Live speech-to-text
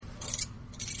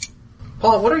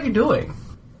Paul, what are you doing?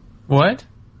 What?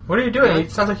 What are you doing?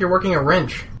 It sounds like you're working a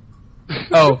wrench.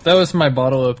 Oh, that was my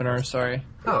bottle opener, sorry.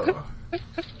 Oh.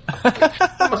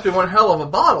 That must be one hell of a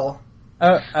bottle.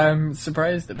 I'm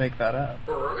surprised to pick that up.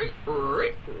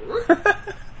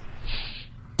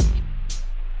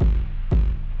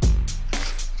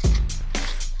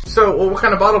 So, well, what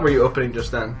kind of bottle were you opening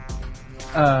just then?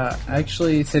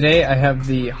 Actually, today I have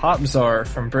the Hop Czar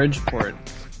from Bridgeport.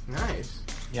 Nice.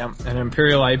 Yep, an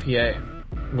Imperial IPA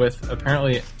with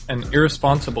apparently an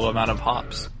irresponsible amount of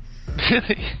hops.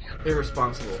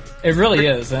 Irresponsible. It really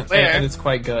is, and it's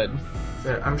quite good.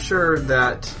 I'm sure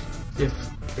that if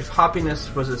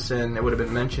hoppiness was a sin, it would have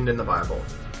been mentioned in the Bible.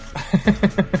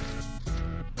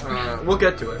 We'll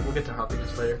get to it. We'll get to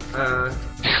hoppiness later.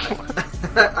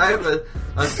 I have a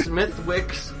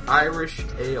Smithwick's Irish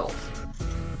Ale,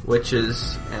 which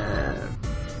is,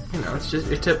 it's just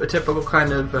a typical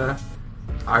kind of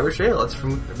Irish ale. It's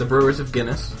from the brewers of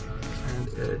Guinness, and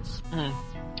it's.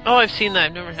 Oh, I've seen that.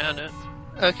 I've never had it.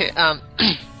 Okay,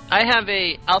 I have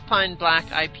a Alpine Black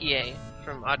IPA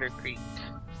from Otter Creek.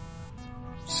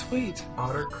 Sweet.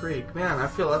 Otter Creek. Man, I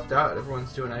feel left out.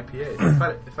 Everyone's doing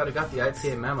IPAs. If I'd have got the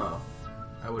IPA memo,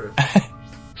 I would have.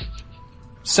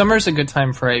 Summer's a good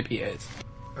time for IPAs.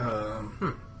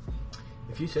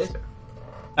 If you say so.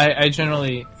 I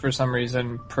generally, for some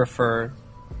reason, prefer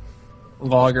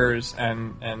lagers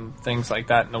and things like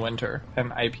that in the winter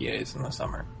and IPAs in the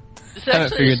summer. I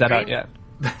haven't figured that out yet.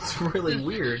 That's really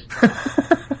weird.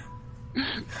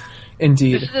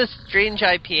 Indeed. This is a strange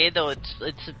IPA, though.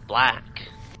 It's black.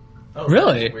 Oh,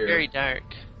 really? Very dark.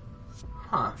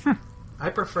 Huh. I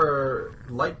prefer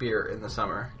light beer in the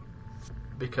summer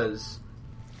because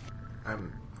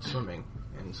I'm swimming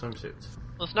in swimsuits.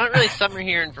 Well, it's not really summer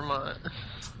here in Vermont.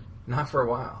 Not for a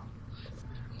while.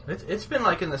 It's been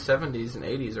like in the 70s and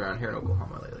 80s around here in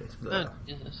Oklahoma lately. Oh,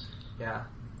 Jesus. Yeah.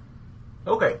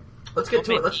 Okay, let's get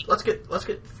to it. Let's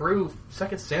get through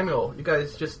 2 Samuel. You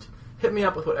guys just hit me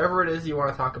up with whatever it is you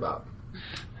want to talk about.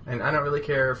 And I don't really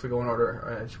care if we go in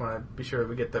order. I just want to be sure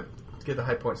we get the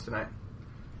high points tonight.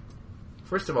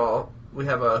 First of all, we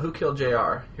have Who Killed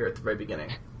JR here at the very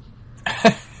beginning.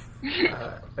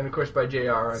 And of course by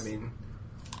JR I mean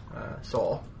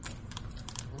Saul.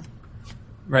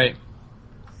 Right.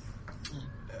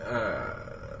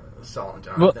 Saul and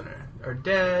Jonathan are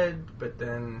dead, but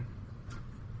then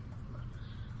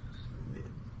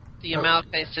The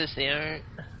Amalekites says they aren't.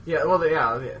 Yeah, well,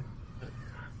 yeah.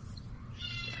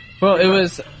 Well, it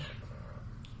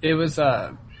was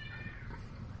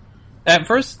at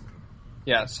first,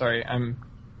 yeah, sorry,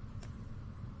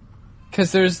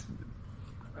 because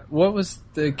what was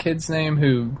the kid's name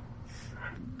who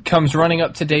comes running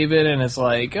up to David and is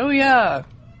like, oh yeah,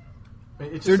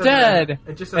 they're dead.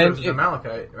 It just said it was an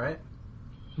Amalekite, right?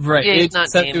 Right, yeah, it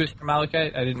said it was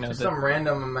Amalekite. I didn't know that. Some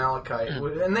random Amalekite,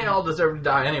 and they all deserve to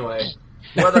die anyway.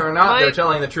 Whether or not they're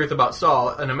telling the truth about Saul,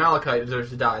 an Amalekite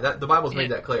deserves to die. The Bible's made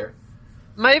that clear.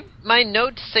 My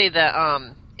notes say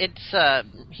that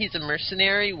he's a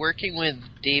mercenary working with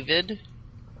David.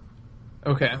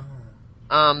 Okay.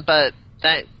 But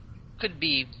that could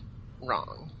be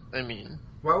wrong. I mean,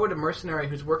 why would a mercenary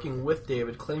who's working with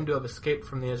David claim to have escaped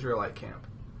from the Israelite camp?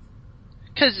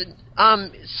 Because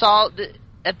Saul,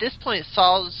 at this point,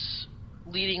 Saul's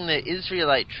leading the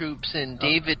Israelite troops, and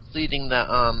David's leading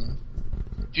the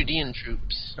Judean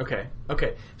troops. Okay.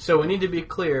 So we need to be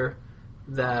clear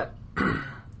that, and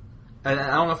I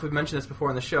don't know if we've mentioned this before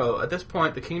in the show, at this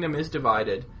point the kingdom is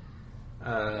divided.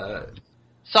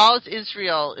 Saul's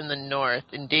Israel in the north,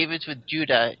 and David's with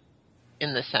Judah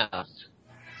in the south.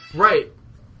 Right.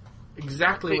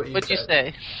 Exactly what you said. What'd you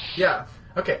say? Yeah.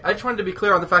 Okay, I just wanted to be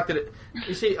clear on the fact that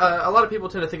you see, a lot of people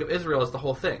tend to think of Israel as the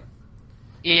whole thing.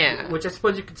 Yeah. Which I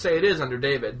suppose you could say it is under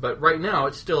David, but right now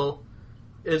it's still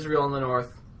Israel in the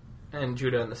north and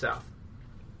Judah in the south.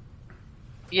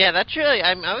 Yeah, that's really...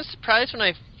 I was surprised when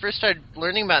I first started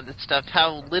learning about this stuff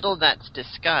how little that's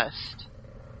discussed.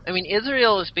 I mean,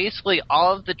 Israel is basically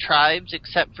all of the tribes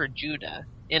except for Judah.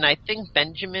 And I think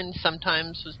Benjamin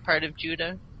sometimes was part of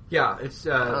Judah. Yeah, it's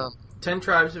 10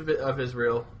 tribes of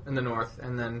Israel in the north,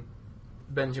 and then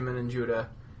Benjamin and Judah.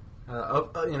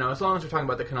 As long as we're talking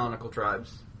about the canonical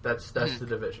tribes, that's the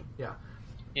division. Yeah.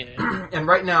 Yeah. And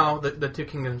right now, the two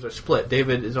kingdoms are split.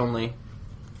 David is only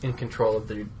in control of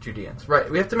the Judeans. Right.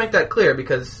 We have to make that clear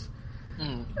because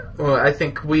I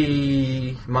think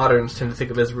we moderns tend to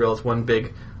think of Israel as one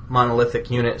big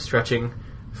monolithic unit stretching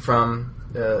from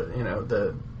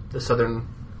the southern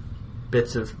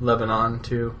bits of Lebanon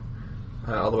to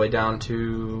all the way down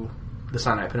to the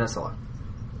Sinai Peninsula.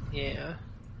 Yeah.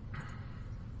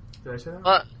 Did I say that?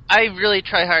 Well, I really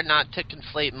try hard not to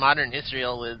conflate modern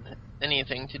Israel with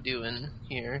anything to do in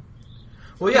here.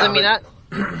 Well, yeah, I mean,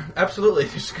 absolutely,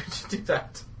 it's good to do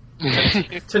that.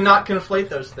 To not conflate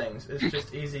those things. It's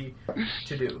just easy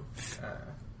to do.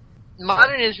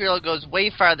 Modern Israel goes way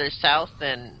farther south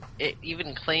than it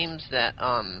even claims that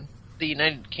the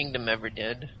United Kingdom ever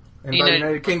did. And by the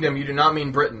United Kingdom, you do not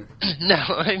mean Britain. No,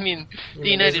 I mean the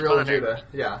United Israel and Monarchy. Judah,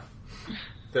 yeah.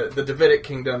 The Davidic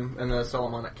Kingdom and the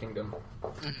Solomonic Kingdom.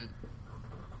 Mm-hmm.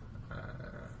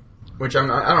 Which I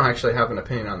don't actually have an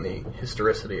opinion on the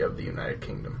historicity of the United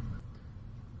Kingdom.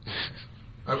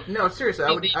 No, seriously,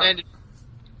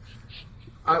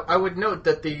 I would note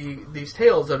that these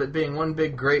tales of it being one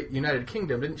big great United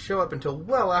Kingdom didn't show up until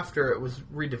well after it was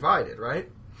redivided, right?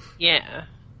 Yeah.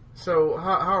 So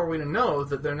how are we to know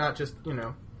that they're not just,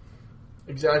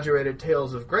 exaggerated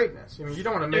tales of greatness? I mean, you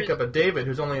don't want to make up a David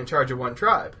who's only in charge of one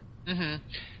tribe. Mm-hmm.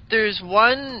 There's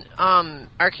one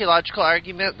archaeological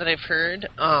argument that I've heard.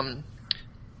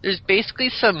 There's basically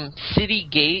some city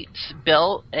gates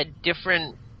built at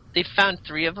different... They found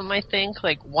 3 of them, I think.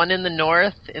 Like, one in the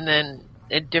north, and then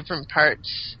at different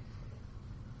parts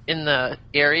in the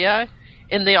area.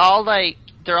 And they're all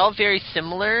very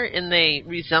similar, and they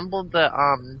resemble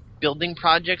the building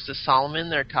projects of Solomon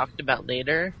that are talked about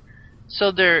later.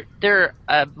 So they're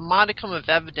a modicum of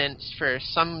evidence for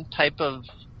some type of,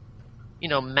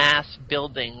 mass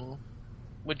building,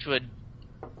 which would,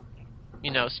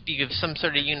 speak of some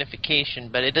sort of unification,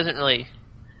 but it doesn't really...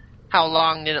 How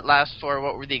long did it last for?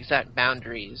 What were the exact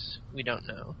boundaries? We don't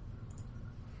know.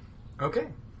 Okay.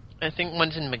 I think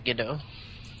one's in Megiddo.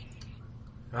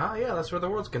 Ah, yeah, that's where the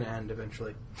world's going to end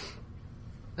eventually.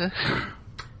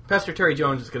 Pastor Terry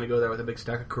Jones is going to go there with a big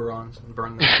stack of Qurans and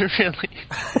burn them. Really?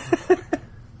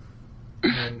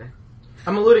 And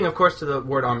I'm alluding, of course, to the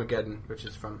word Armageddon, which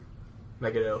is from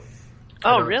Megiddo.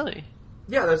 Oh, really?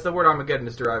 Yeah, that's the word Armageddon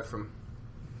is derived from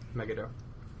Megiddo.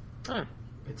 Huh.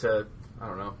 It's I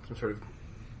don't know, some sort of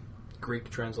Greek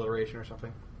transliteration or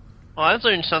something. Well, I've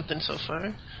learned something so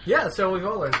far. Yeah, so we've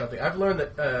all learned something. I've learned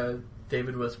that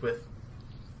David was with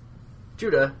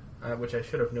Judah, which I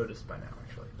should have noticed by now,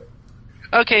 actually.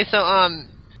 But. Okay, so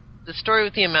the story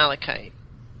with the Amalekite.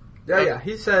 Yeah.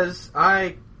 He says,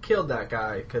 I killed that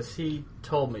guy because he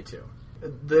told me to.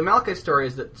 The Amalekite story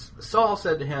is that Saul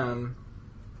said to him,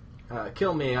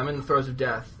 kill me, I'm in the throes of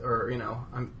death, or,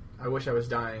 I wish I was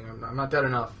dying. I'm not dead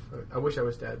enough. I wish I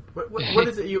was dead. What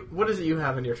is it you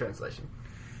have in your translation?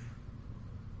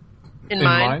 In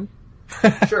mine?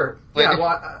 Sure. Yeah.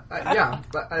 Well,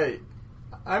 but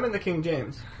I'm in the King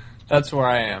James. That's where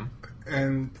I am.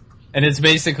 And it's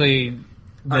basically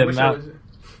the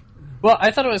Well, I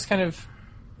thought it was kind of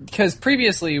because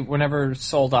previously, whenever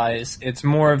Saul dies, it's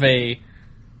more of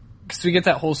because we get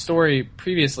that whole story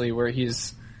previously where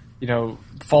he's.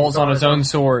 Falls on his own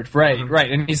sword. Right, mm-hmm.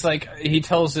 Right. And he's he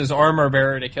tells his armor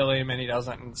bearer to kill him, and he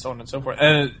doesn't, and so on and so forth.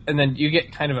 And then you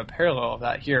get kind of a parallel of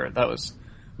that here. That was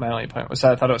my only point, was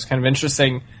that I thought it was kind of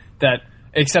interesting that,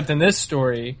 except in this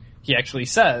story, he actually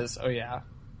says, oh yeah,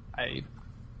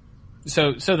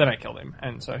 so that I killed him,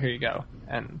 and so here you go.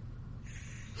 And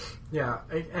yeah,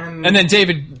 and then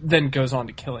David then goes on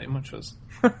to kill him, which was...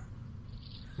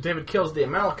 David kills the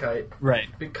Amalekite. Right.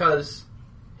 Because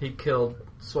he killed...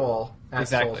 Saul at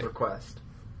Saul's request.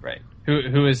 Right.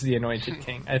 Who is the anointed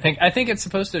king? I think it's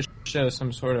supposed to show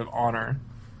some sort of honor.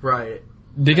 Right.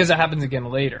 Because it happens again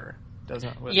later, doesn't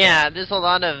it? Yeah, there's a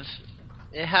lot of...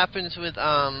 It happens with,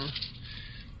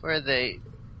 where they...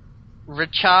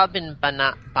 Rechab and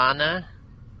Bana.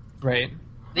 Right.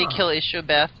 They kill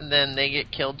Ishobeth, and then they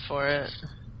get killed for it.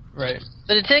 Right.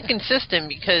 But it's inconsistent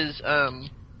because,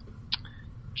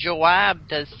 Joab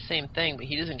does the same thing, but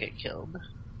he doesn't get killed.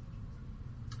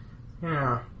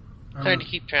 Yeah. It's hard to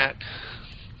keep track.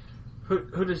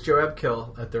 Who does Joab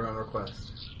kill at their own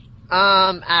request?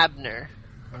 Abner.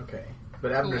 Okay.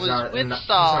 But Abner's not he's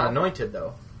not anointed,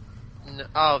 though. No,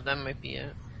 oh, that might be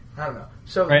it. I don't know.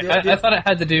 So right. I thought it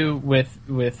had to do with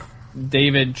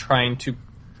David trying to...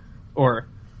 Or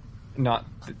not...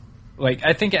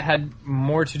 I think it had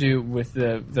more to do with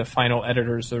the final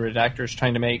editors, the redactors,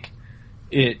 trying to make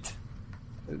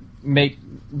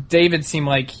David seem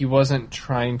like he wasn't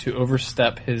trying to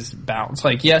overstep his bounds.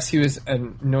 Yes, he was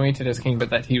anointed as king, but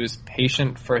that he was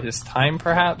patient for his time,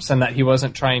 perhaps, and that he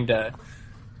wasn't trying to,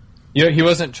 he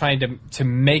wasn't trying to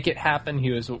make it happen.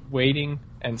 He was waiting,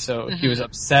 and so he was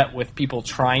upset with people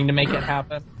trying to make it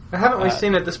happen. Haven't we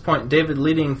seen at this point David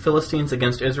leading Philistines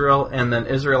against Israel and then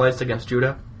Israelites against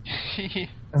Judah?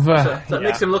 So that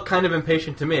makes him look kind of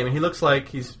impatient to me. I mean, he looks like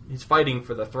he's fighting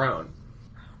for the throne.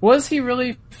 Was he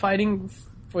really fighting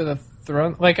for the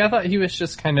throne? Like, I thought he was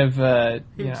just kind of,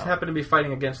 He just happened to be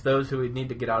fighting against those who would need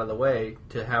to get out of the way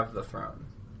to have the throne.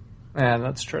 Yeah,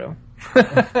 that's true.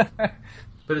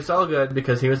 But it's all good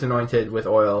because he was anointed with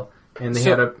oil, and he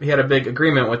had a big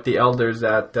agreement with the elders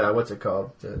at what's it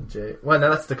called? Well, no,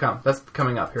 that's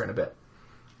coming up here in a bit.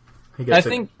 He gets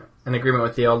an agreement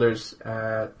with the elders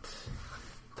at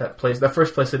that place, the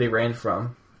first place that he reigned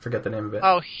from. Forget the name of it.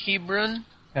 Oh, Hebron.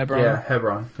 Yeah,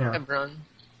 Hebron. Yeah. Hebron.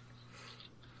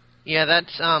 Yeah,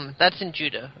 that's in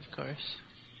Judah, of course.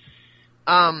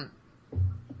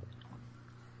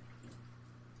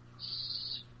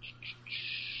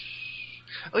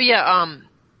 Oh yeah,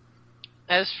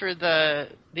 as for the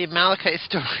Amalekite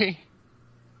story,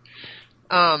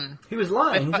 he was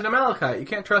lying. He's an Amalekite. You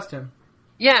can't trust him.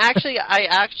 Yeah,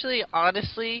 I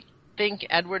honestly think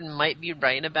Edward might be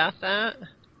right about that.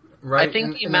 Right. I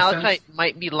think the Amalekite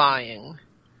might be lying.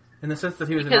 In the sense that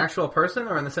he was an actual person,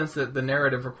 or in the sense that the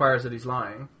narrative requires that he's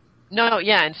lying? No,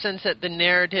 yeah, in the sense that the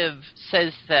narrative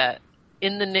says that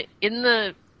in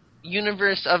the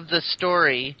universe of the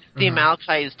story, the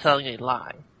Amalekite is telling a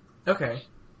lie. Okay.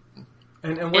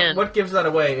 And what gives that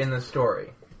away in the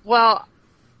story? Well,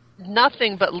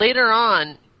 nothing, but later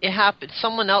on, it happens.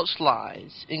 Someone else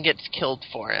lies and gets killed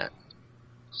for it.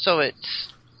 So it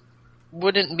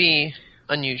wouldn't be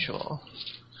unusual.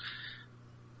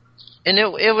 And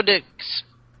it would...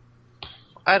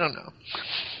 I don't know.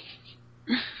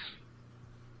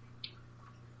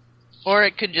 Or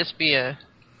it could just be a...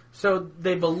 So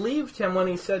they believed him when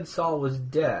he said Saul was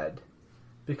dead,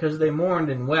 because they mourned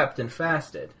and wept and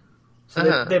fasted.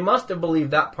 So they must have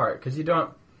believed that part, because you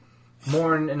don't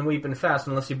mourn and weep and fast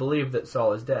unless you believe that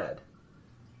Saul is dead.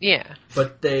 Yeah.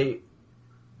 But they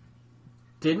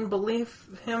didn't believe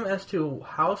him as to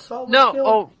how Saul was killed?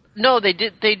 Oh, no, they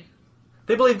did. They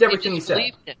believed everything he said.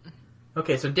 Him.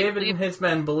 Okay, so David and his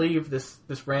men believed this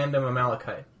random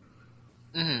Amalekite.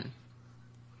 Mm-hmm.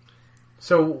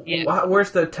 So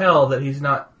where's the tell that he's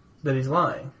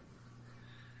lying?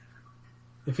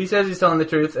 If he says he's telling the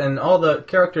truth, and all the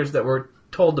characters that we're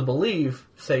told to believe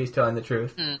say he's telling the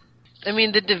truth. I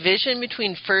mean, the division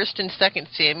between 1st and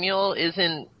 2nd Samuel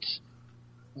isn't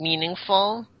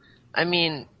meaningful. I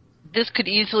mean, this could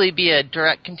easily be a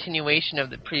direct continuation of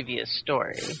the previous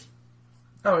story.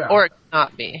 Oh yeah. Or it could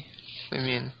not be. I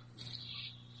mean,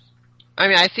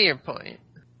 I see your point.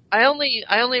 I only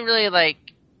really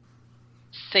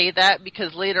say that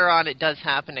because later on it does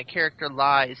happen. A character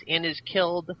lies and is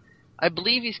killed. I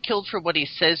believe he's killed for what he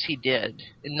says he did,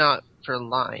 and not for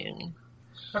lying.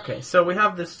 Okay, so we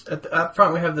have this up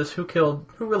front. We have this who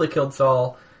really killed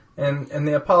Saul, and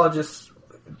the apologists,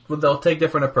 they'll take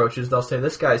different approaches. They'll say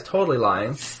this guy's totally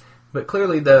lying, but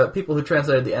clearly the people who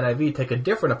translated the NIV take a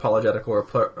different apologetical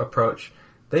approach.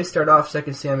 They start off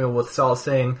 2 Samuel with Saul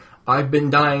saying, "I've been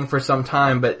dying for some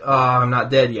time, but I'm not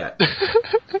dead yet."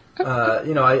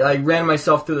 I ran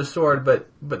myself through the sword, but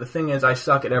the thing is, I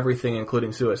suck at everything,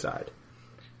 including suicide.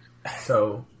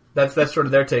 So that's sort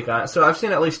of their take on it. So I've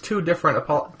seen at least two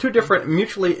different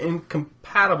mutually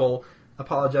incompatible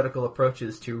apologetical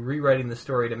approaches to rewriting the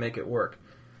story to make it work.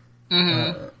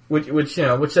 Mm-hmm.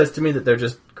 Which says to me that they're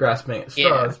just grasping at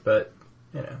straws. Yeah. But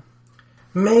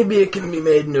maybe it can be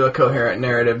made into a coherent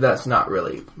narrative. That's not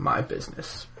really my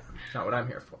business. It's not what I'm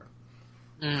here for.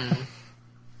 Mm.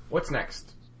 What's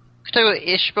next? Could I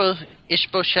talk about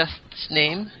Ishbosheth's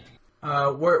name?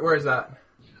 Where is that?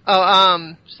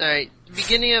 Oh, sorry. The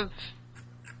beginning of...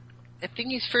 I think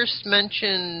he's first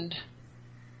mentioned...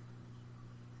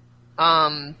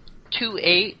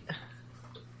 2:8.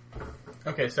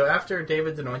 Okay, so after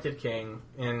David's anointed king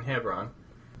in Hebron...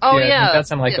 Oh, yeah. I think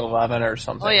that's in 11 or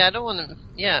something. Oh, yeah, I don't want to...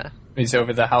 Yeah. He's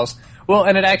over the house. Well,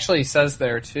 and it actually says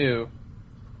there, too,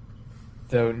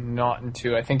 though not in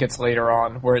 2, I think it's later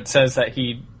on, where it says that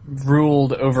he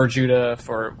ruled over Judah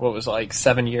for,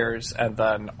 7 years, and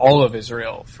then all of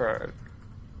Israel for...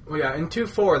 Well, yeah, in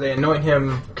 2:4, they anoint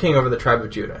him king over the tribe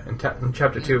of Judah, in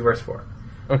chapter 2, verse 4.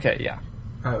 Okay, yeah.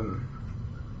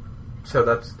 So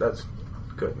that's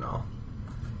good and all.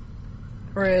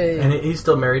 Hooray. And he's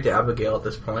still married to Abigail at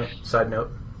this point, side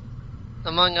note.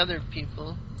 Among other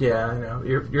people. Yeah, I know.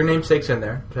 Your namesake's in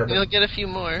there. You'll get a few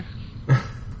more.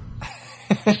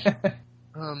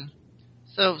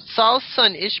 So Saul's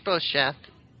son Ishbosheth,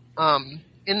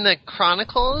 in the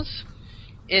Chronicles,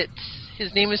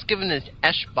 his name is given as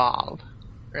Eshbaal,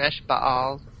 or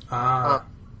Eshbaal,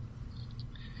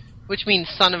 which means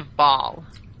son of Baal.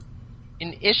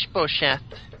 And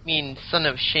Ishbosheth means son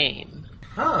of shame.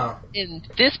 Oh. And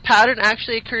this pattern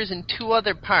actually occurs in 2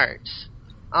 other parts.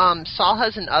 Saul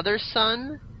has another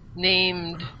son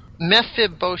named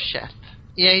Mephibosheth.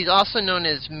 Yeah, he's also known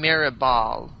as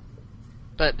Meribal.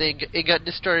 but it got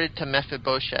distorted to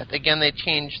Mephibosheth. Again, they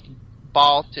changed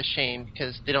Baal to Shame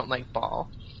because they don't like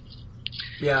Baal.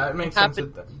 Yeah, it makes sense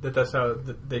that's how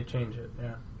they change it,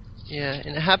 yeah. Yeah,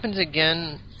 and it happens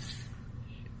again.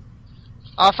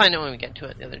 I'll find it when we get to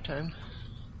it the other time.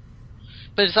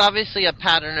 But it's obviously a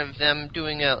pattern of them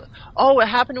doing it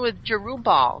happened with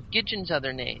Jerubbaal, Gideon's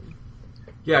other name.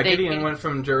 Yeah, Gideon went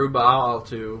from Jerubbaal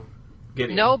to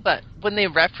Gideon. No, but when they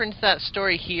reference that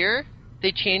story here,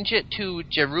 they change it to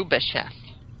Jerubbesheth.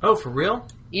 Oh, for real?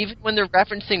 Even when they're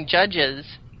referencing judges,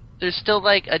 there's still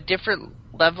like a different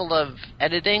level of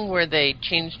editing where they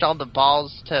changed all the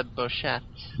balls to Bosheth.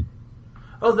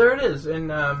 Oh, there it is in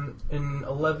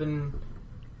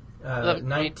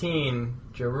 11:19,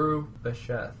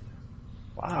 Jerubbesheth.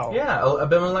 Wow. Yeah,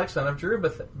 Abimelech, son of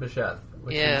Jerubbesheth,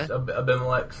 which is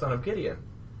Abimelech, son of Gideon.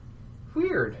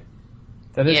 Weird.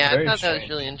 That is very I thought strange. that was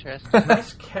really interesting.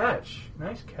 Nice catch.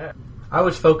 I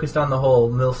was focused on the whole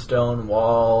millstone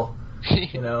wall.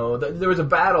 You know, there was a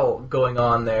battle going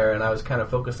on there, and I was kind of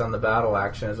focused on the battle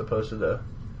action as opposed to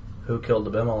who killed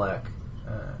Abimelech,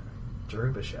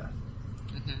 Jerubbesheth.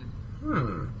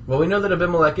 Well, we know that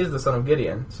Abimelech is the son of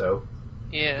Gideon, so...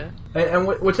 Yeah. And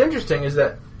what's interesting is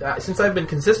that since I've been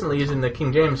consistently using the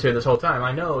King James here this whole time,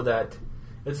 I know that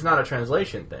it's not a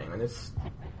translation thing, and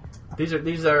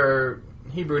these are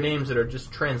Hebrew names that are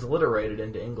just transliterated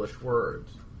into English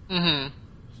words. Mm-hmm.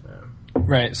 So.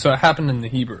 Right, so it happened in the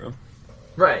Hebrew.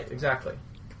 Right, exactly.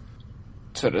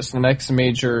 So does the next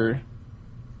major,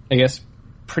 I guess,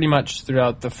 pretty much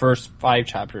throughout the first 5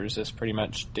 chapters is pretty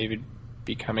much David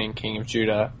becoming king of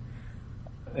Judah,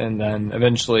 and then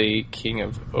eventually king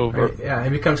of over. Right, yeah, he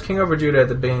becomes king over Judah at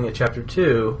the beginning of chapter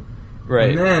 2. Right.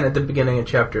 And then at the beginning of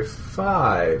chapter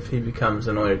 5, he becomes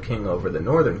anointed king over the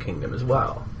northern kingdom as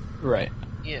well. Right.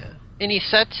 Yeah. And he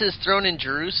sets his throne in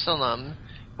Jerusalem,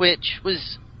 which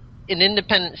was an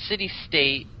independent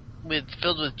city-state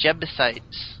filled with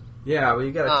Jebusites. Yeah, well,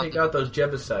 you got to take out those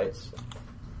Jebusites.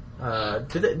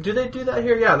 Do they do that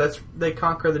here? Yeah, they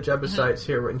conquer the Jebusites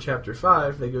here in chapter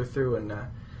 5. They go through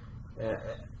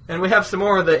and we have some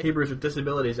more of the Hebrews with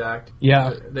Disabilities Act.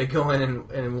 Yeah, they go in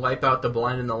and wipe out the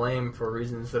blind and the lame for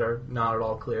reasons that are not at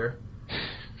all clear.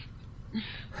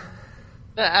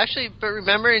 But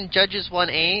remember in Judges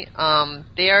 1:8,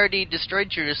 they already destroyed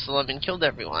Jerusalem and killed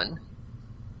everyone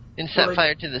and set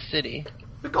fire to the city.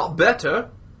 It got better.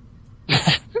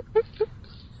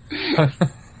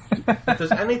 If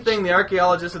there's anything the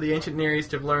archaeologists of the ancient Near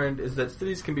East have learned is that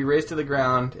cities can be razed to the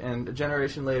ground, and a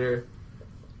generation later,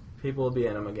 people will be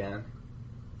in them again.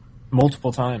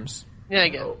 Multiple times. Yeah, I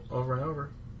guess. Over and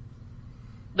over.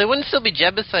 They wouldn't still be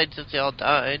Jebusites if they all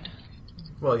died.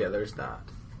 Well, yeah, there's not.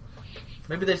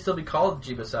 Maybe they'd still be called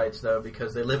Jebusites, though,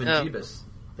 because they live in Jebus.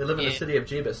 They live in the city of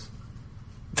Jebus.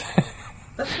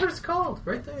 That's what it's called,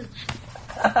 right there.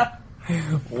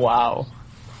 Wow.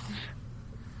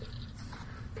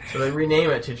 So they rename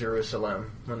it to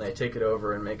Jerusalem when they take it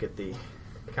over and make it the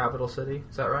capital city.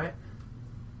 Is that right?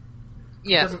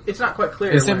 Yeah. It's not quite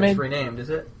clear Is when it it's renamed, is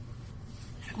it?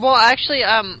 Well, actually,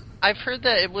 I've heard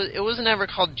that it wasn't ever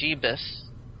called Jebus.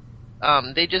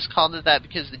 They just called it that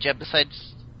because the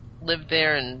Jebusites lived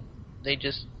there, and they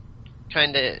just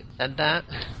kind of said that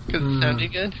because it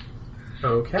sounded good.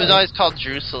 Okay. It was always called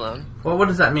Jerusalem. Well, what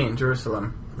does that mean,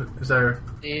 Jerusalem? Is there...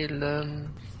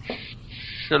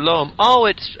 Shalom. Oh,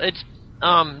 it's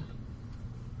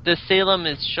the Salem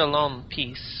is Shalom,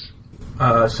 peace.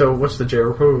 So what's the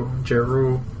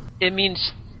Jeru? It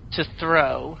means to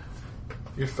throw.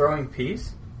 You're throwing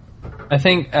peace? I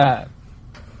think, where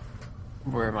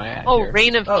am I at here?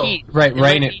 Reign of peace. Right,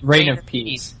 reign of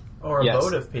peace. Or a Yes.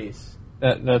 boat of peace.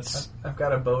 That's... I've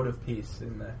got a boat of peace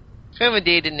in there. Kind of a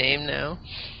dated name now.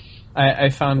 I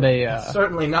found It's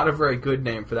certainly not a very good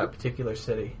name for that particular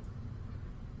city.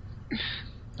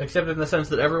 Except in the sense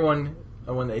that everyone,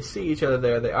 when they see each other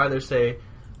there, they either say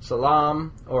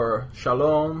salam or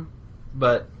shalom,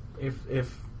 but if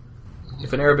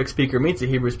an Arabic speaker meets a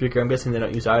Hebrew speaker, I'm guessing they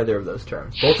don't use either of those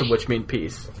terms, both of which mean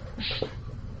peace.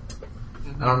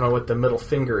 I don't know what the middle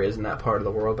finger is in that part of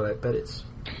the world, but I bet it's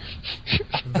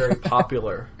a very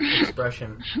popular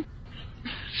expression.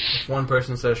 If one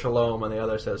person says shalom and the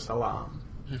other says salam.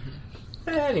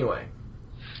 Anyway.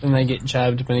 And they get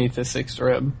jabbed beneath the 6th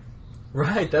rib.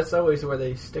 Right, that's always where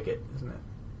they stick it, isn't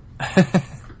it?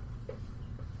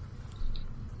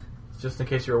 Just in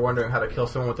case you were wondering how to kill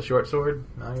someone with a short sword,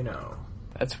 now you know.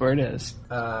 That's where it is.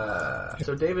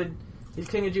 So David, he's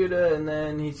king of Judah, and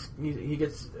then he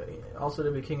gets also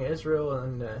to be king of Israel,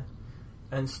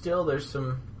 and still there was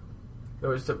some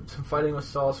fighting with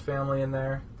Saul's family in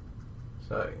there.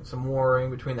 So some warring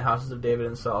between the houses of David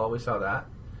and Saul. We saw that.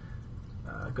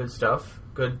 Good stuff.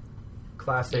 Good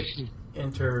classic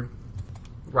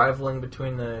rivaling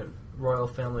between the royal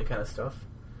family kind of stuff.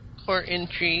 Court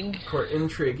intrigue. Court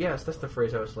intrigue, yes, that's the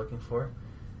phrase I was looking for.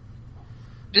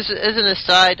 Just as an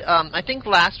aside, I think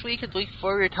last week or the week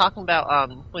before we were talking about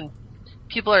when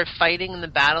people are fighting in the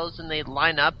battles and they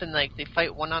line up and like they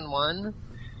fight one-on-one.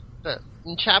 But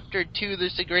in Chapter 2,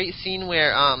 there's a great scene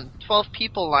where 12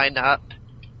 people line up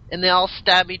and they all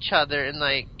stab each other and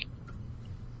like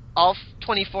all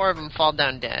 24 of them fall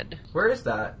down dead. Where is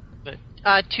that?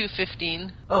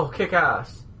 2:15. Oh, kick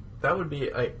ass! That would be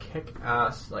a kick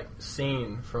ass like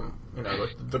scene from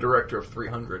like the director of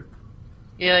 300.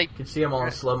 Yeah, you could see them all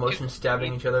in slow motion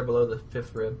stabbing each other below the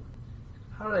fifth rib.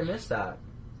 How did I miss that?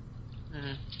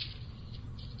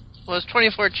 Well, it's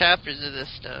 24 chapters of this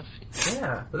stuff.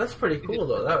 Yeah, but that's pretty cool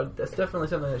though. That's definitely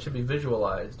something that should be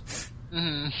visualized.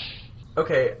 Mm-hmm.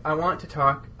 Okay, I want to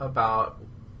talk about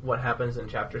what happens in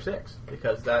Chapter 6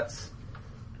 because that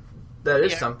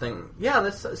is something. Yeah,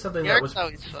 that's something that was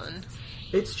always fun.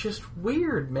 It's just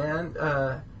weird, man.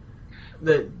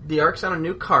 The Ark's on a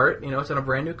new cart. It's on a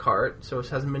brand new cart, so it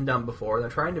hasn't been done before. They're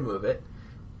trying to move it,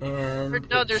 and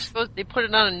no, they put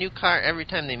it on a new cart every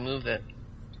time they move it.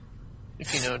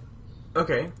 If you know.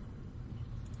 Okay,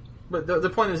 but the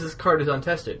point is, this cart is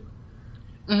untested.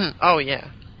 Mm-hmm. Oh yeah.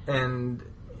 And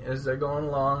as they're going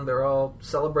along, they're all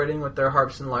celebrating with their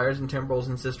harps and lyres and timbrels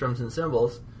and sistrums and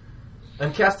cymbals.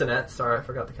 And castanets. Sorry, I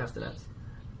forgot the castanets.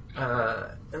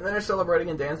 And then they're celebrating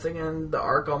and dancing, and the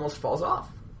Ark almost falls off.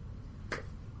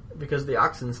 Because the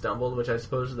oxen stumbled, which I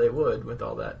suppose they would with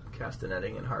all that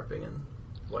castanetting and harping and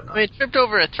whatnot. It tripped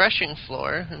over a threshing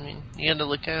floor. I mean, you had to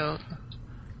look out.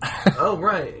 Oh,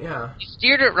 right, yeah. You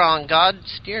steered it wrong. God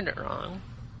steered it wrong.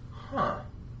 Huh.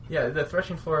 Yeah, the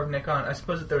threshing floor of Nikon. I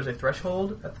suppose that there was a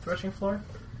threshold at the threshing floor?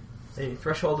 A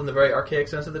threshold in the very archaic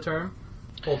sense of the term?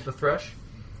 Hold for thresh?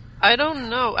 I don't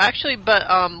know, actually, but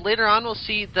later on we'll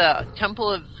see the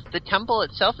temple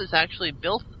itself is actually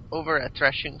built over a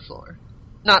threshing floor.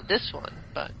 Not this one,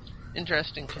 but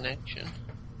interesting connection.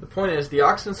 The point is, the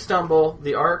oxen stumble,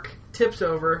 the Ark tips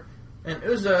over, and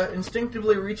Uzzah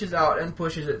instinctively reaches out and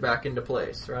pushes it back into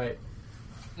place, right?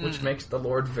 Which makes the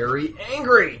Lord very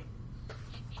angry!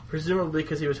 Presumably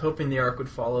because he was hoping the Ark would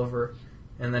fall over,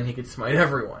 and then he could smite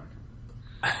everyone.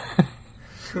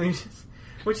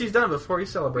 Which he's done before. He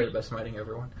celebrated by smiting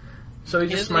everyone. So he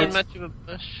just smites. Much of a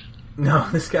push. No,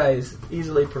 this guy is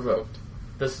easily provoked.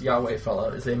 This Yahweh fellow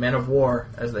is a man of war,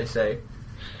 as they say.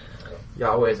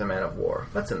 Yahweh is a man of war.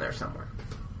 That's in there somewhere.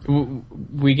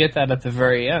 We get that at the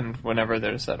very end, whenever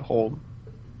there's that whole,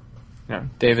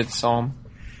 David's psalm.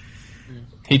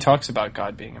 He talks about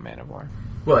God being a man of war.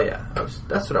 Well, yeah,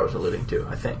 that's what I was alluding to,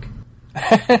 I think.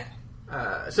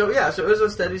 So Uzzah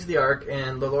steadies the Ark,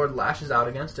 and the Lord lashes out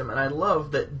against him. And I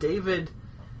love that David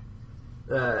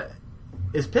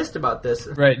is pissed about this.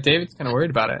 Right, David's kind of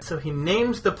worried about it. So he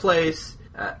names the place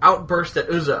Outburst at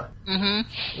Uzzah,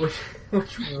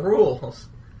 which rules.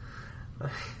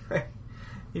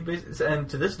 And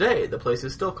to this day, the place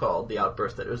is still called the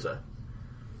Outburst at Uzzah,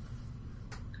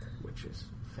 which is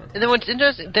fantastic. And then what's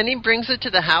interesting, then he brings it to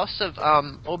the house of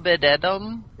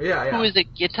Obed-Edom, who is a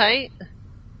Gittite.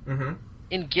 Mm-hmm.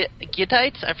 And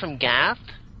Gittites are from Gath,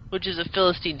 which is a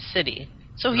Philistine city.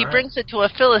 So he brings it to a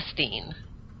Philistine.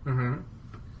 Mm-hmm.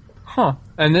 Huh.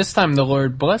 And this time the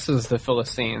Lord blesses the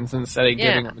Philistines instead of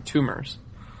giving them tumors.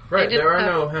 Right, there are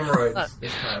no hemorrhoids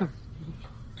this time.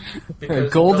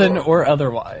 Golden or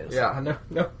otherwise. Yeah,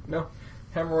 no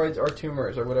hemorrhoids or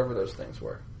tumors or whatever those things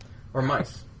were. Or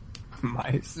mice.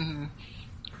 Mice. Mm-hmm.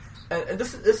 And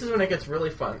this is when it gets really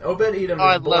fun. Obed-Edom is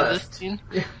I blessed. love this scene.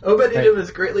 Yeah, Obed-Edom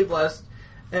is greatly blessed.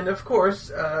 And of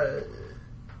course,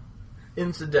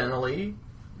 incidentally,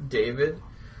 David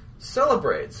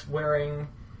celebrates wearing,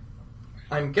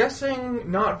 I'm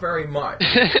guessing, not very much.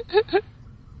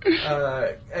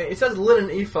 It says linen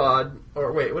ephod,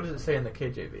 or wait, what does it say in the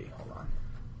KJV? Hold on.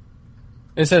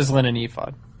 It says linen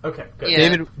ephod. Okay, good.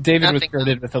 Yeah, David was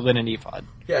girded with a linen ephod.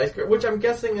 Yeah, which I'm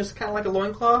guessing is kind of like a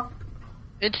loincloth.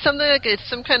 It's something like it's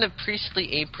some kind of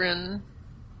priestly apron.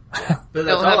 But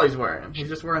that's all he's wearing. He's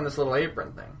just wearing this little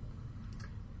apron thing.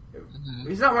 Mm-hmm.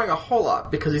 He's not wearing a whole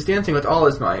lot because he's dancing with all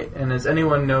his might. And as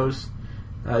anyone knows,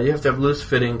 you have to have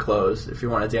loose-fitting clothes if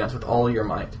you want to dance with all your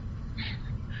might.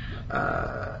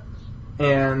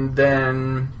 And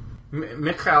then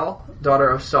Michal, daughter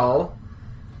of Saul,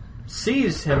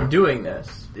 sees him doing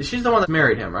this. She's the one that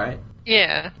married him, right?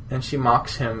 Yeah. And she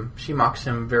mocks him. She mocks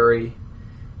him very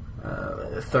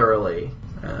thoroughly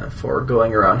for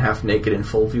going around half naked in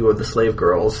full view of the slave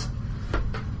girls,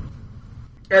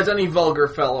 as any vulgar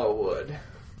fellow would.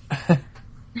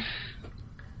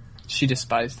 she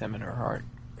despised him in her heart.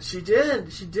 She did,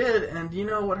 and you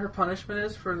know what her punishment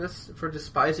is for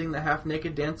despising the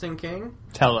half-naked dancing king?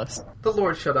 Tell us. The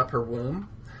Lord shut up her womb.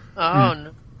 Oh,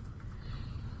 no.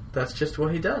 That's just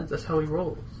what he does. That's how he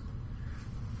rolls.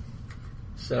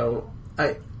 So,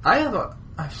 I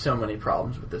have so many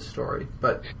problems with this story,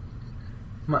 but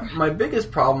my biggest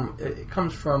problem, it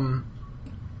comes from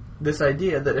this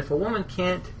idea that if a woman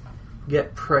can't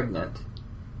get pregnant,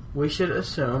 we should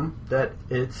assume that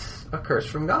it's a curse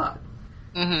from God.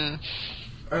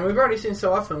 Mm-hmm. And we've already seen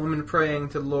so often women praying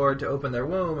to the Lord to open their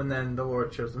womb, and then the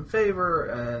Lord shows them favor,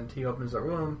 and he opens their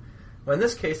womb. Well, in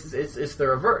this case, it's the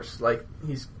reverse. Like,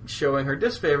 he's showing her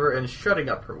disfavor and shutting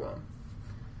up her womb.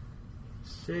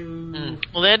 So...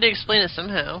 Well, they had to explain it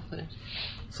somehow.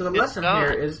 So the lesson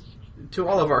here is, to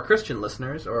all of our Christian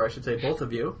listeners, or I should say both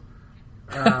of you,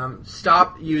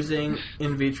 stop using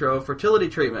in vitro fertility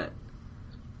treatment.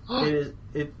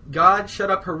 God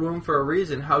shut up her womb for a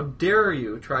reason. How dare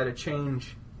you try to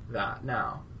change that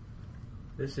now?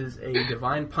 This is a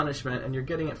divine punishment, and you're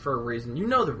getting it for a reason. You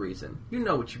know the reason. You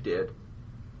know what you did.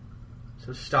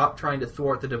 So stop trying to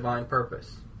thwart the divine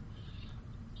purpose.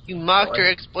 You mocked your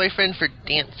ex-boyfriend for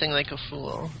dancing like a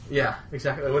fool. Yeah,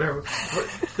 exactly. Whatever.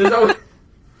 There's always...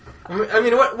 I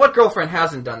mean, what girlfriend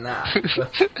hasn't done that?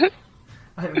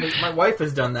 My wife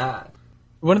has done that.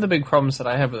 One of the big problems that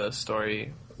I have with this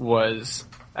story was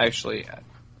actually,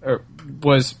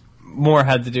 more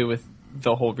had to do with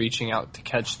the whole reaching out to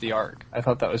catch the ark. I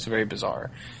thought that was very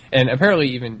bizarre. And apparently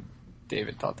even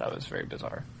David thought that was very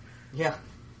bizarre. Yeah.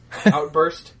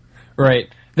 Outburst. Right.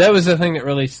 That was the thing that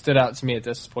really stood out to me at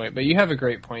this point. But you have a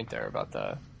great point there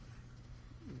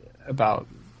about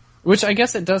which I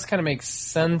guess it does kind of make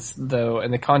sense, though,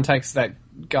 in the context that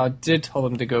God did tell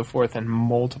them to go forth and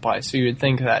multiply. So you would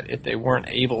think that if they weren't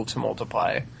able to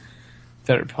multiply,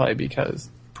 that it would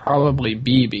probably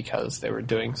be because they were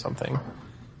doing something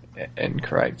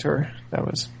incorrect, or that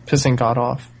was pissing God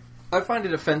off. I find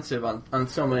it offensive on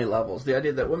so many levels. The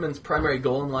idea that women's primary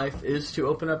goal in life is to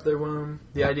open up their womb.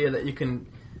 The idea that you can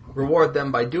reward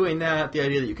them by doing that. The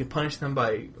idea that you can punish them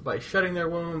by shutting their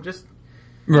womb. Just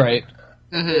right.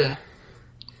 Mm-hmm.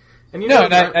 And you know,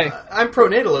 I'm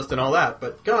pro-natalist and all that,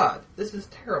 but God, this is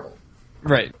terrible.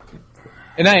 Right.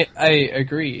 And I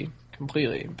agree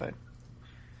completely, but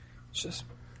it's just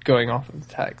going off of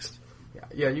the text.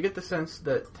 Yeah, you get the sense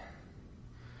that...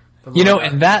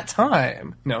 in that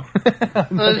time... No.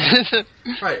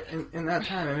 Right, in that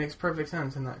time, it makes perfect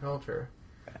sense in that culture.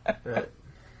 But...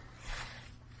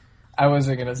 I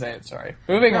wasn't going to say it, sorry.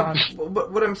 Moving on.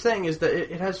 But what I'm saying is that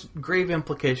it has grave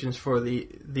implications for the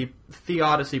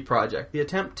Theodicy project, the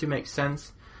attempt to make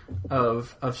sense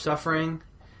of suffering.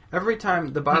 Every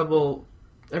time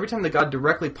the God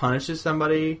directly punishes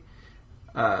somebody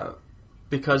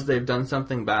because they've done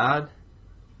something bad,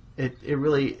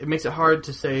 it makes it hard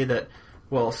to say that,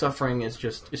 well, suffering is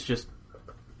just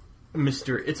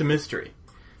mystery. It's a mystery.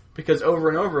 Because over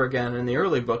and over again in the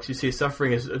early books, you see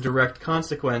suffering as a direct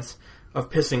consequence of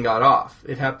pissing God off.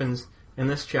 It happens in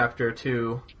this chapter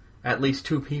to at least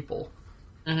 2 people.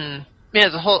 Mm-hmm. Yeah,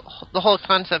 the whole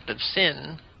concept of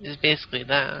sin is basically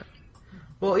that.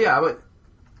 Well, yeah, but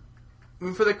I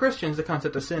mean, for the Christians, the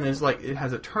concept of sin is like it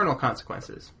has eternal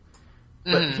consequences.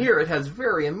 But here it has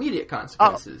very immediate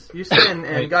consequences. You sin,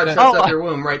 and God shuts up your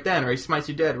womb right then, or he smites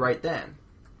you dead right then.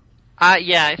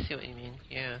 Yeah, I see what you mean.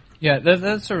 Yeah. Yeah,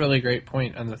 that's a really great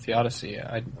point on the Theodicy.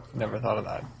 I never thought of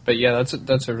that, but yeah,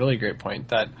 that's a really great point.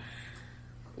 That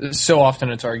so often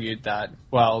it's argued that,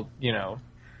 well,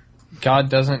 God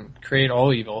doesn't create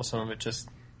all evil; some of it just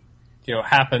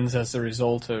happens as a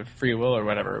result of free will or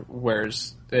whatever.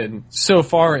 Whereas, so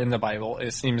far in the Bible,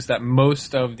 it seems that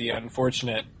most of the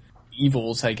unfortunate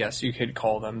evils, I guess you could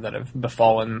call them, that have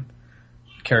befallen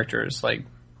characters like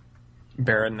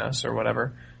barrenness or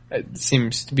whatever, it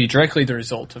seems to be directly the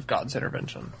result of God's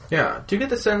intervention. Yeah. Do you get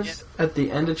the sense at the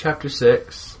end of chapter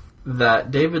 6 that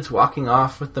David's walking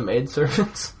off with the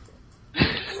maidservants?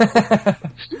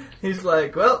 He's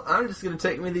like, well, I'm just going to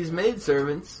take me these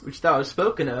maidservants, which thou hast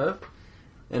spoken of,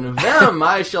 and of them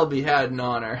I shall be had in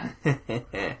honor.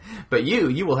 But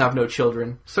you will have no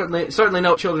children. Certainly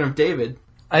no children of David.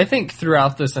 I think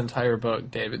throughout this entire book,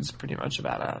 David's pretty much a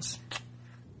badass.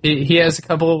 He has a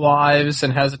couple of wives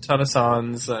and has a ton of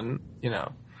sons, and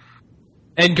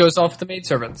and goes off with the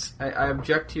maidservants. I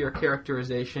object to your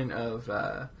characterization of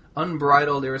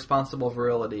unbridled, irresponsible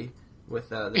virility with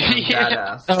the term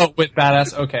badass. Oh, with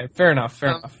badass. Okay, fair enough.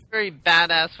 Very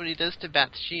badass what he does to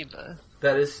Bathsheba.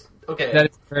 That is okay.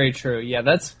 That is very true. Yeah,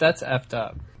 that's effed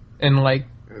up. And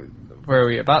where are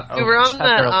we about? We were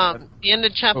on the end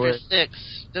of chapter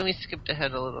 6. Then we skipped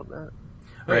ahead a little bit.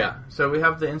 Oh, yeah. So we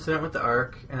have the incident with the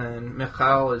Ark, and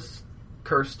Michal is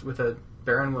cursed with a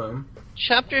barren womb.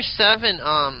 Chapter 7,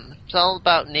 it's all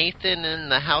about Nathan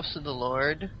and the house of the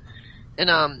Lord.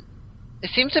 And, it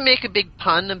seems to make a big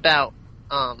pun about,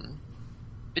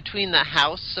 between the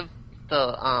house of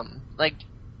the,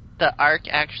 the Ark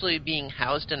actually being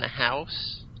housed in a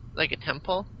house, like a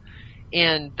temple,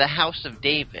 and the house of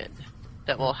David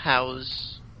that will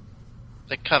house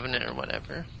the covenant or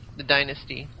whatever, the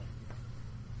dynasty.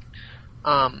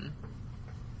 And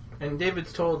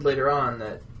David's told later on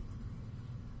that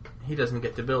he doesn't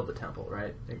get to build the temple,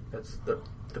 right? That's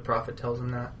the prophet tells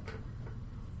him that.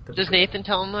 Does Nathan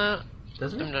tell him that?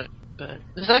 Doesn't he? But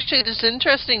there's an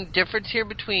interesting difference here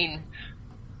between.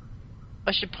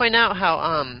 I should point out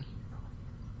how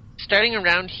starting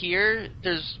around here,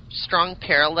 there's strong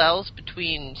parallels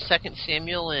between 2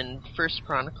 Samuel and 1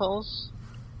 Chronicles.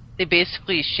 They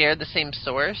basically share the same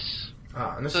source.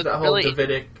 And this is the whole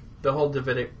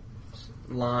Davidic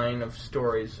line of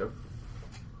stories of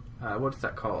what's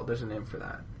that called? There's a name for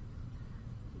that.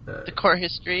 The court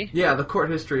history? Yeah, the court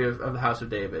history of the House of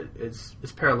David is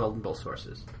paralleled in both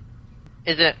sources.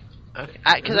 Is it? Okay.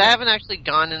 Because I haven't actually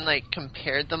gone and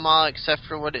compared them all except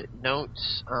for what it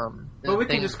notes. Well, we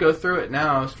can just go through it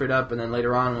now straight up, and then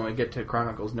later on when we get to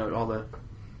Chronicles, note all the,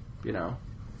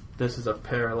 this is a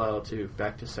parallel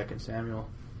back to 2 Samuel.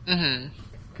 Mm-hmm.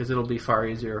 Because it'll be far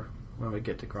easier when we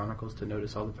get to Chronicles to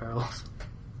notice all the parallels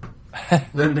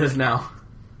than it is now.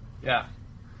 Yeah.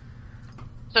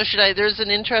 So there's an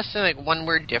interesting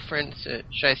one-word difference.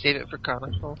 Should I save it for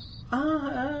Chronicles?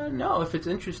 No, if it's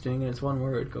interesting and it's one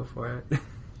word, go for it.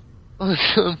 Well,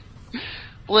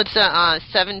 it's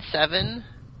 7:7,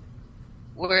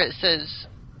 where it says,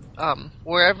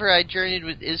 wherever I journeyed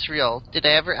with Israel, did I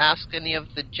ever ask any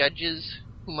of the judges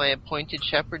whom I appointed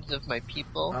shepherds of my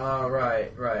people? Oh,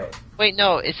 right. Wait,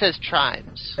 no, it says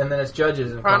tribes. And then it's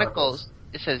judges in Chronicles.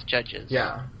 It says judges.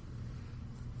 Yeah.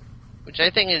 Which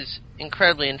I think is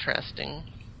incredibly interesting,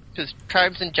 because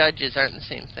tribes and judges aren't the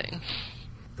same thing.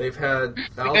 They've had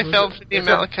thousands. I fell for the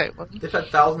Amalekite one. They've had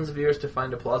thousands of years to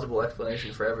find a plausible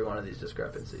explanation for every one of these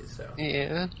discrepancies. So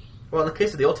yeah. Well, in the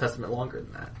case of the Old Testament, longer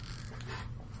than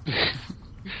that.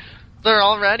 There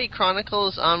already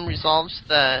Chronicles resolves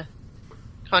the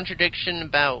contradiction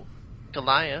about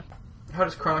Goliath. How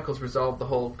does Chronicles resolve the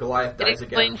whole Goliath dies again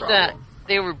problem? It explains that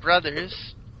they were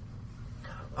brothers.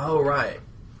 Oh, right,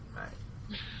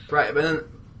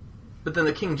 but then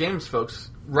the King James folks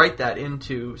write that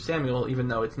into Samuel, even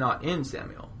though it's not in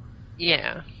Samuel.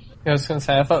 Yeah. I was going to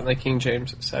say, I thought the King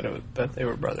James said that they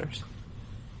were brothers.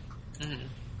 Mm.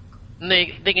 And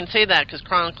they can say that because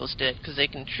Chronicles did, because they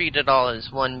can treat it all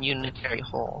as one unitary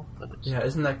whole. Yeah,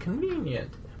 isn't that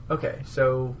convenient? Okay,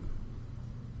 so...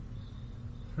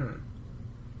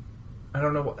 I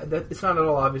don't know. It's not at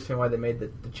all obvious why they made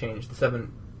the change,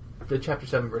 the chapter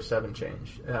 7 verse 7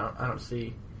 change. I don't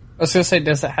see... I was going to say,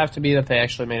 does it have to be that they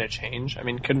actually made a change? I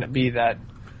mean, couldn't it be that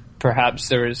perhaps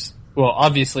there was... Well,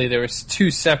 obviously there was two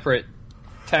separate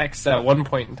texts at one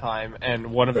point in time,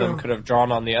 and one of them could have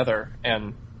drawn on the other,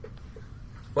 and...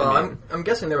 Well, I'm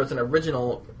guessing there was an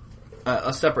original,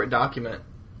 a separate document...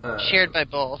 shared by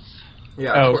both.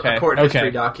 Yeah, a court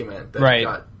history document that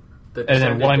got... and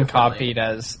then one copied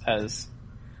as...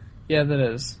 Yeah, that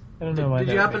is. I don't know why. Did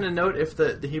you happen to note if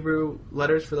the Hebrew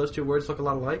letters for those two words look a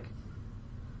lot alike?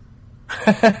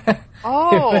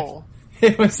 Oh!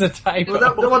 It was a typo.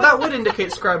 Well, that would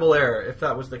indicate scribal error if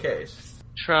that was the case.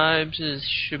 Tribes is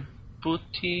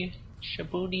Shabuti,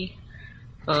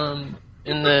 and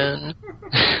then...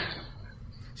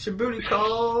 Shabuti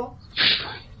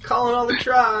calling all the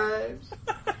tribes.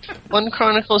 1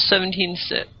 Chronicles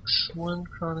 17:6. 1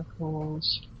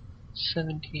 Chronicles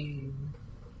 17:6.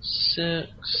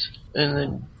 And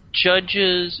then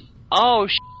Judges... Oh,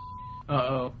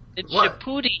 Uh-oh. It's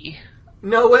Shaputi.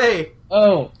 No way.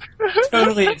 Oh,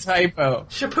 totally a typo.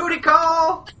 Shaputi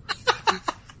call.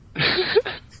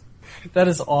 That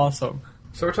is awesome.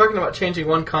 So we're talking about changing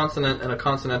one consonant in a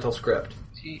consonantal script.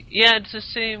 Yeah, it's the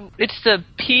same. It's the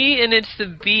P and it's the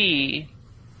B.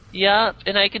 Yep,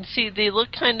 and I can see they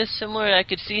look kind of similar. I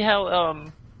could see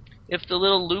how if the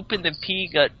little loop in the P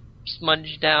got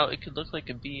smudged out, it could look like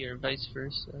a B or vice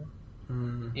versa.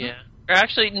 Mm-hmm. Yeah. Or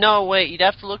actually, no, wait. You'd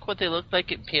have to look what they look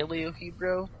like in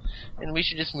Paleo-Hebrew, and we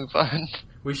should just move on.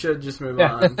 We should just move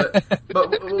on.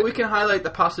 But we can highlight the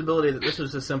possibility that this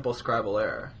was a simple scribal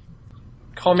error.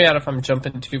 Call me out if I'm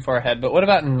jumping too far ahead, but what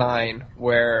about 9,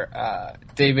 where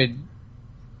David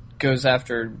goes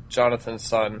after Jonathan's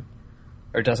son,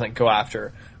 or doesn't go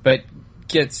after, but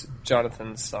gets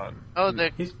Jonathan's son? Oh,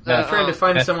 he's trying to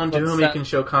find someone to whom he can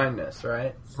show kindness,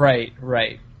 right?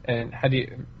 Right. and how do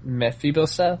you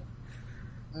Mephibosheth?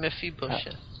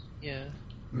 Mephibosheth, yeah.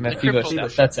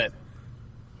 Mephibosheth, that's it.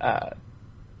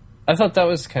 I thought that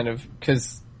was kind of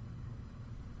because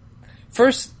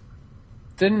first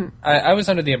I was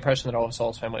under the impression that all of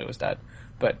Saul's family was dead,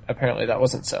 but apparently that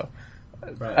wasn't so.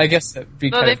 Right. I guess that'd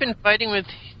be they've been fighting with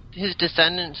his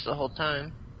descendants the whole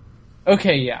time.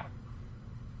 Okay, yeah.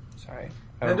 Sorry.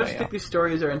 I just think these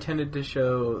stories are intended to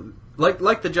show,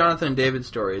 like the Jonathan and David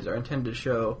stories are intended to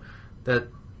show that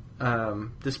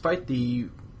despite the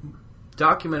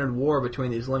documented war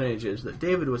between these lineages, that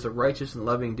David was a righteous and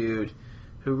loving dude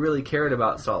who really cared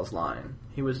about Saul's line.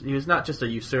 He was not just a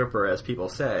usurper, as people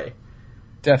say.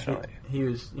 Definitely. He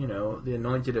was, the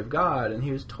anointed of God, and he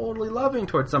was totally loving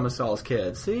towards some of Saul's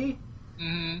kids. See?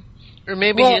 Mm-hmm. Or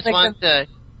maybe he just wanted to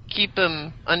keep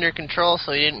him under control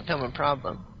so he didn't become a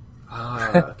problem.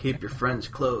 Keep your friends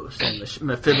close and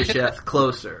Mephibosheth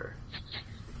closer.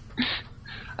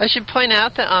 I should point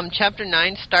out that chapter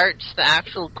 9 starts the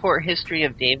actual court history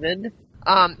of David.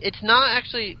 It's not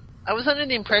actually... I was under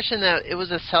the impression that it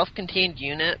was a self-contained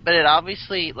unit, but it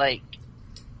obviously,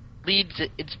 leads...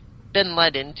 It's been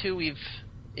led into.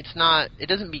 It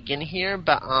doesn't begin here,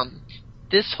 but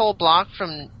this whole block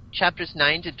from chapters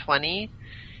 9 to 20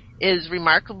 is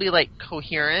remarkably,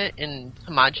 coherent and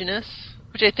homogeneous,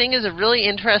 which I think is a really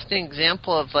interesting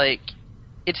example of,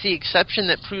 it's the exception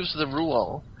that proves the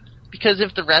rule. Because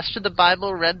if the rest of the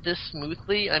Bible read this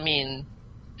smoothly, I mean,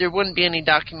 there wouldn't be any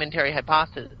documentary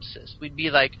hypothesis. We'd be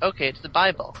like, okay, it's the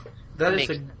Bible. That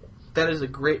is a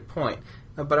great point.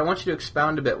 But I want you to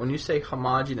expound a bit. When you say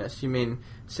homogeneous, you mean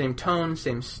same tone,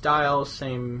 same style,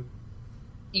 same...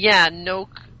 Yeah, no...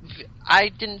 I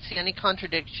didn't see any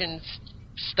contradictions.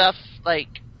 Stuff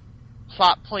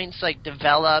plot points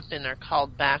develop and are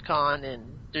called back on,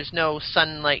 and there's no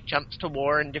sun jumps to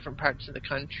war in different parts of the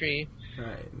country.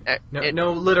 Right.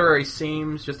 No literary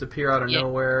seams just appear out of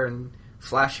nowhere and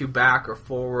flash you back or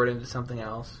forward into something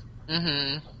else.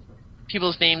 Mm-hmm.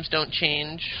 People's names don't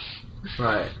change.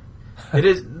 Right. It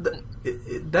is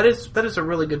that is a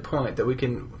really good point, that we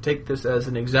can take this as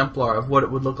an exemplar of what it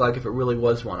would look like if it really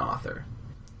was one author.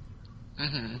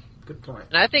 Mm-hmm. Good point.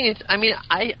 And I think it's... I mean,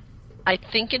 I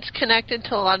think it's connected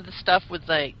to a lot of the stuff with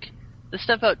the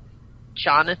stuff about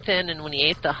Jonathan and when he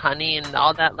ate the honey and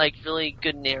all that really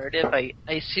good narrative. I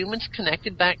assume it's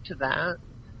connected back to that,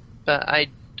 but I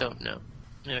don't know.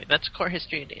 Anyway, that's core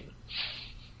history of David.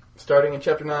 Starting in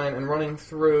chapter 9 and running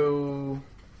through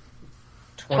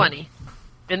 20.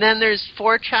 And then there's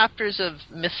 4 chapters of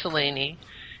miscellany,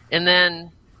 and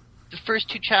then the first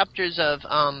 2 chapters of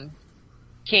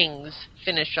Kings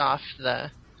finish off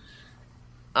the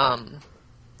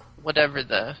whatever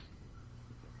the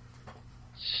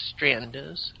strand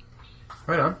is.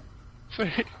 Right on.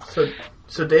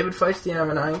 So David fights the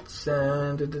Ammonites,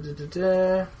 and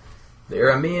the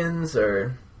Arameans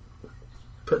are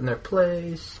put in their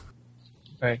place.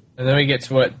 Right, and then we get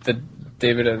to what the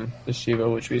David and Bathsheba,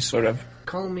 which we sort of...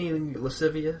 Call me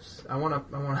lascivious. I wanna.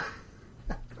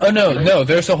 Oh no,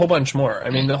 there's a whole bunch more. I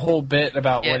mean, the whole bit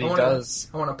about what he does.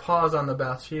 I want to pause on the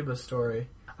Bathsheba story.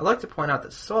 I'd like to point out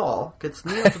that Saul gets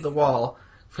nailed to the wall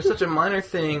for such a minor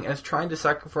thing as trying to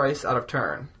sacrifice out of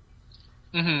turn.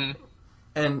 Mm-hmm.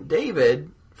 And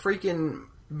David freaking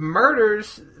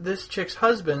murders this chick's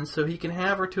husband so he can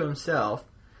have her to himself.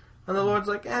 And the Lord's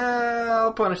like,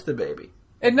 I'll punish the baby.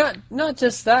 And not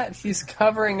just that, he's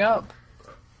covering up.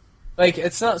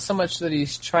 It's not so much that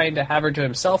he's trying to have her to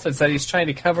himself, it's that he's trying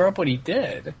to cover up what he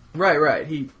did. Right.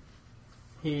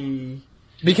 He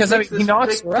because he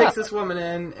knocks her up. Takes this woman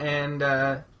in,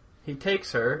 and he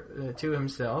takes her to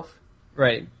himself.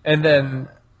 Right, and then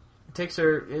takes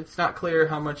her. It's not clear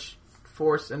how much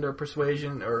force and/or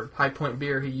persuasion or high point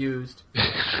beer he used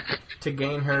to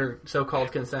gain her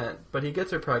so-called consent, but he gets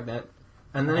her pregnant.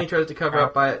 And then he tries to cover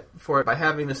up for it by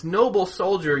having this noble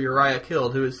soldier Uriah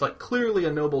killed, who is clearly a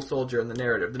noble soldier in the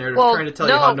narrative. The narrative is trying to tell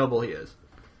you how noble he is.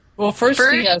 Well, first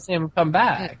he has him come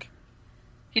back.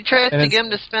 He tries to get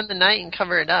him to spend the night and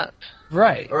cover it up.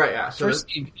 Right. Right. Yeah. So first,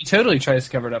 he totally tries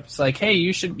to cover it up. It's like, hey,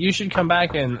 you should come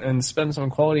back and spend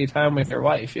some quality time with your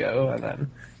wife, and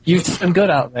then you've done good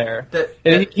out there.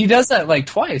 He does that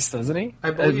twice, doesn't he?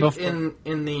 I believe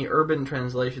in the urban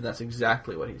translation, that's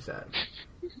exactly what he said.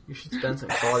 You should spend some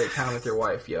quality time with your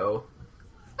wife, yo.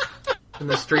 In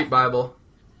the Street Bible.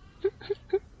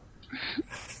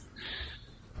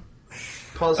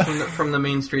 Paul's from the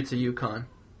main streets of Yukon.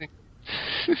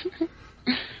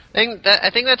 I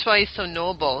think that's why he's so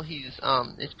noble.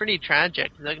 It's pretty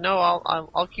tragic. He's like, no,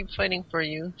 I'll keep fighting for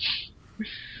you.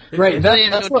 Right,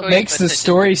 that's what makes the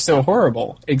story so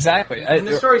horrible. Exactly. And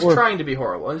the story's trying to be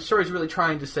horrible. And the story's really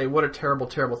trying to say what a terrible,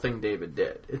 terrible thing David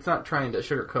did. It's not trying to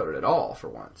sugarcoat it at all, for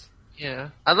once. Yeah.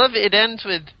 I love it. It ends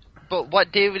with, but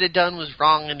what David had done was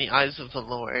wrong in the eyes of the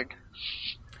Lord.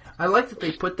 I like that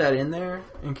they put that in there,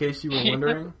 in case you were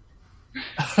wondering.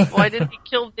 Why did he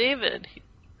kill David?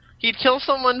 He'd kill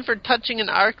someone for touching an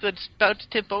ark that's about to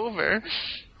tip over.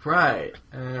 Right.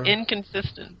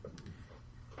 Inconsistent.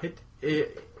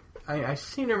 I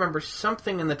seem to remember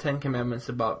something in the Ten Commandments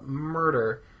about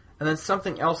murder, and then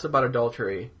something else about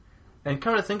adultery. And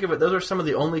come to think of it, those are some of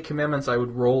the only commandments I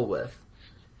would roll with.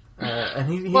 And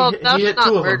he hit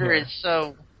two of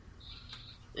them.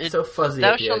 Is so fuzzy.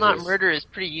 Thou shalt not murder is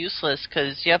pretty useless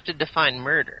because you have to define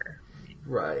murder.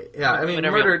 Right. Yeah. I mean,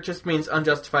 murder just means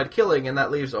unjustified killing, and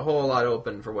that leaves a whole lot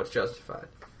open for what's justified.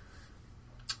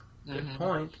 Good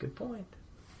point.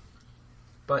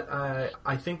 But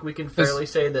I think we can fairly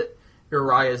say that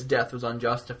Uriah's death was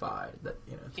unjustified. That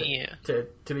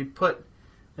to be put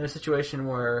in a situation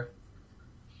where,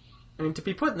 I mean, to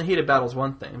be put in the heat of battle is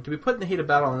one thing. To be put in the heat of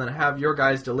battle and then have your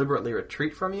guys deliberately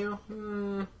retreat from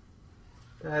you,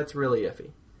 that's really iffy.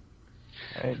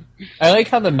 Right. I like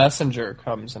how the messenger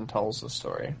comes and tells the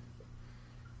story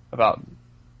about.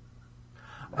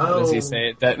 How does he say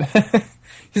it? That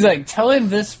he's like, tell him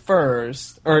this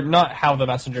first, or not how the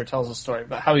messenger tells the story,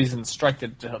 but how he's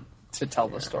instructed to tell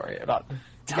the story about.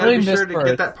 Tell him this first. You gotta be sure to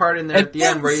get that part in there at the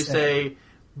end where you say,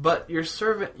 "But your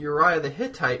servant Uriah the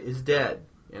Hittite is dead."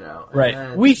 You know, right?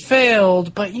 Then, we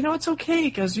failed, but it's okay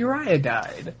because Uriah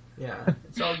died. Yeah,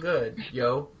 it's all good,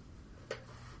 yo.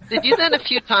 They do that a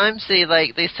few times. They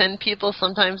send people.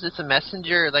 Sometimes it's a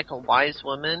messenger, like a wise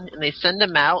woman, and they send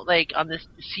them out on this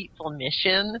deceitful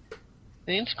mission. I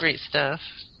think it's great stuff.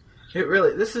 It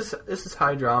really. This is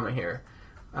high drama here.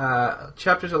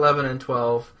 Chapters 11 and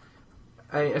 12.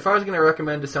 If I was going to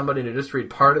recommend to somebody to just read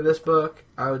part of this book,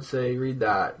 I would say read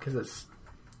that because it's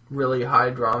really high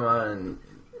drama and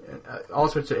all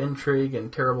sorts of intrigue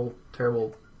and terrible,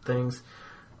 terrible things.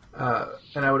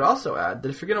 And I would also add that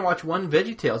if you're going to watch one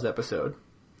VeggieTales episode,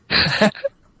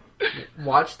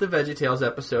 watch the VeggieTales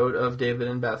episode of David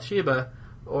and Bathsheba,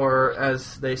 or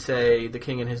as they say, The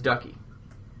King and His Ducky.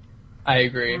 I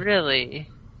agree. Really?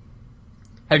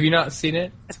 Have you not seen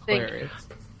it? It's hilarious.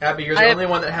 Abby, you're the only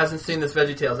one that hasn't seen this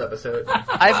VeggieTales episode.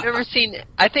 I've never seen it.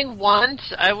 I think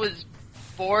once I was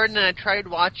bored and I tried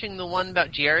watching the one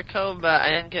about Jericho, but I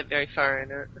didn't get very far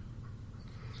in it.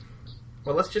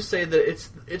 Well, let's just say that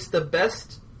it's the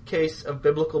best case of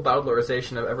biblical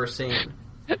bowdlerization I've ever seen.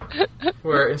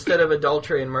 Where instead of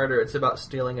adultery and murder, it's about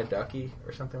stealing a ducky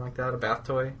or something like that, a bath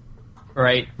toy.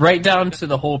 Right down to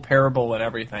the whole parable and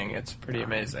everything. It's pretty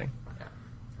amazing. Yeah.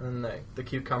 And then the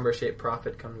cucumber-shaped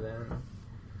prophet comes in.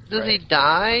 Does he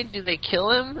die? Do they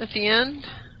kill him at the end?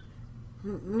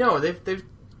 No,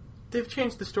 they've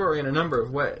changed the story in a number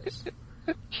of ways.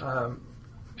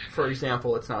 For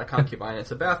example, it's not a concubine;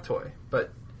 it's a bath toy.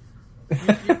 But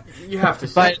you have to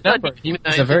say he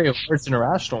was a very large and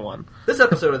irrational one. This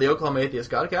episode of the Oklahoma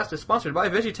Atheist Godcast is sponsored by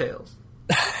VeggieTales.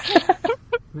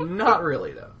 Not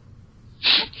really, though.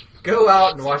 Go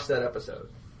out and watch that episode.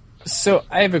 So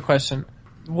I have a question.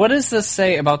 What does this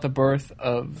say about the birth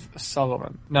of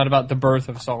Solomon? Not about the birth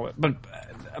of Solomon, but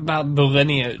about the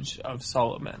lineage of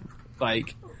Solomon.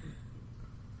 Like,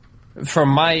 from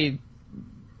my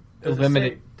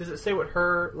limited... Does it say what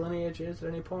her lineage is at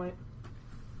any point?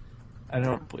 I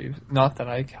don't believe... Not that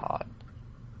I caught.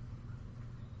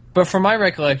 But from my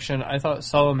recollection, I thought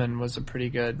Solomon was a pretty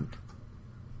good...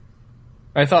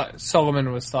 I thought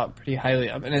Solomon was thought pretty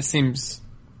highly of, and it seems...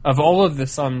 Of all of the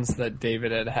sons that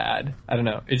David had, I don't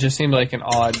know, it just seemed like an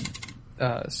odd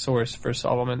source for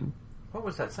Solomon. What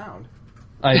was that sound?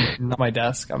 Not my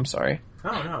desk, I'm sorry.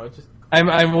 Oh, no, it just...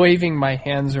 I'm waving my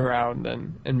hands around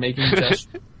and making gestures.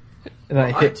 And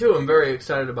I too am very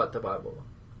excited about the Bible.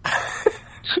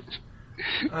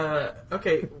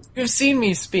 Okay. You've seen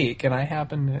me speak, and I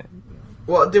happen to...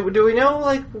 Well, do we know,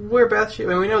 like, where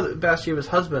Bathsheba... I mean, we know that Bathsheba's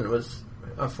husband was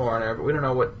a foreigner, but we don't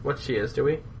know what she is, do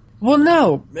we? Well,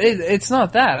 no, it's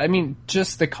not that. I mean,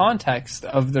 just the context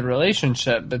of the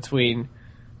relationship between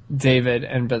David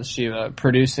and Bathsheba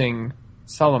producing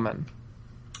Solomon.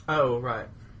 Oh, right.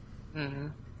 Mm-hmm.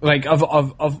 Like, of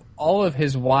all of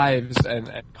his wives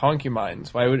and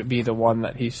concubines, why would it be the one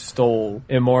that he stole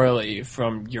immorally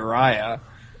from Uriah?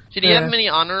 Did he have many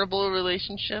honorable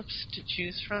relationships to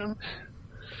choose from?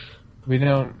 We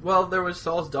don't... Well, there was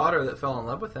Saul's daughter that fell in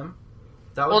love with him.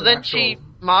 That was she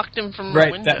mocked him from the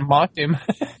window. Right, that mocked him.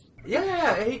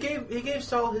 Yeah, he gave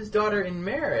Saul his daughter in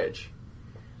marriage.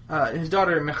 His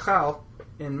daughter Michal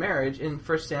in marriage in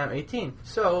 1 Sam 18.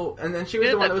 So, and then she was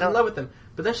the one that was in love with him.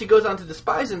 But then she goes on to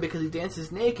despise him because he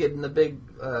dances naked in the big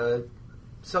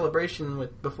celebration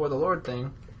with before the Lord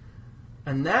thing.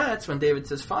 And that's when David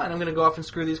says, "Fine, I'm going to go off and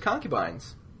screw these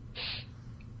concubines."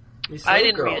 These slave I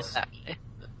didn't girls. read it that way.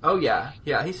 Oh yeah.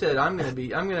 He said, I'm going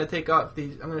to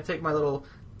take my little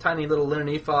tiny little linen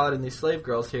ephod and these slave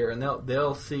girls here, and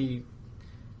they'll see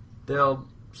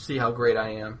how great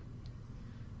I am.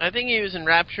 I think he was in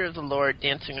Rapture of the Lord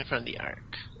dancing in front of the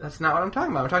ark. That's not what I'm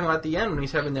talking about. I'm talking about the end when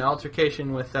he's having the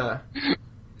altercation with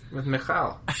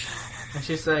Michal. And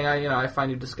she's saying, I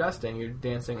find you disgusting. You're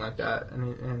dancing like that.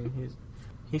 And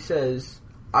he says,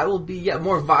 I will be yet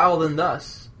more vile than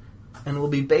thus, and will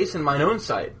be base in mine own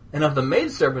sight. And of the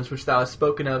maidservants which thou hast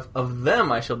spoken of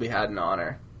them I shall be had in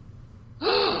honor.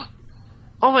 Oh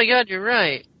my God, you're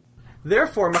right.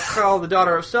 Therefore Michal, the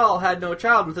daughter of Saul, had no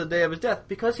child until the day of his death,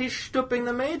 because he's stooping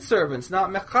the maidservants,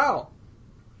 not Michal.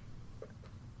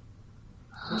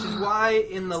 Which is why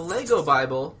in the Lego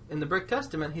Bible, in the Brick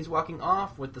Testament, he's walking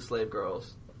off with the slave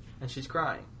girls, and she's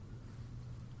crying.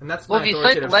 And that's my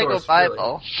authoritative source, Lego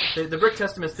Bible. Really. The Brick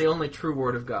Testament is the only true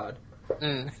word of God.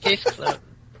 Case closed.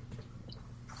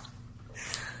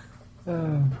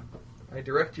 I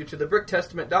direct you to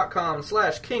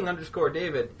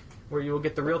thebricktestament.com/king_David, where you will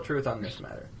get the real truth on this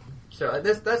matter. So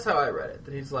that's how I read it.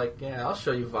 That he's like, yeah, I'll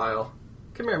show you vile.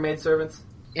 Come here, maidservants.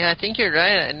 Yeah, I think you're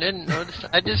right. I didn't notice.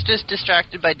 I just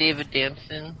distracted by David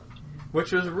dancing.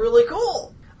 Which was really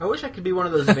cool. I wish I could be one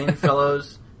of those vain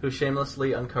fellows who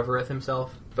shamelessly uncovereth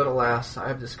himself. But alas, I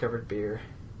have discovered beer.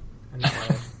 And now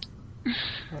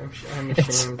I'm ashamed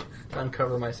to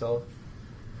uncover myself.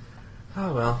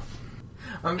 Oh well.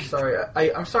 I'm sorry.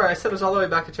 I'm sorry. I set us all the way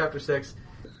back to chapter 6.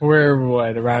 We're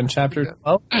what, around chapter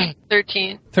 12?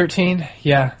 13. 13?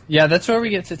 Yeah. Yeah, that's where we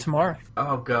get to Tamar.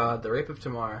 Oh god, the rape of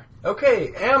Tamar.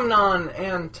 Okay, Amnon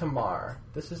and Tamar.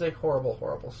 This is a horrible,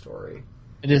 horrible story.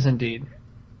 It is indeed.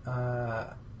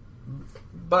 But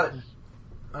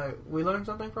we learned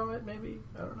something from it, maybe?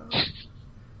 I don't know.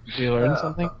 Did you learn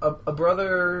something? A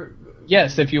brother...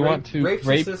 Yes, if you want to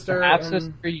rape sister a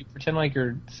half-sister, you pretend like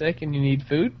you're sick and you need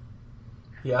food.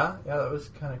 Yeah, that was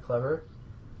kind of clever.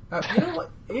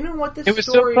 You know what? This it was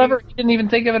story, so clever, he didn't even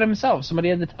think of it himself. Somebody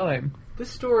had to tell him. This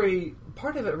story,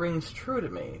 part of it rings true to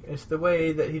me. It's the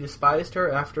way that he despised her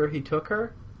after he took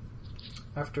her,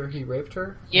 after he raped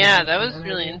her. Yeah, that was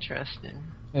really interesting.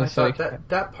 I thought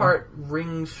that part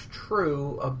rings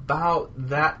true about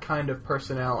that kind of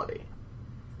personality.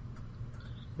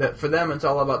 That for them, it's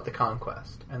all about the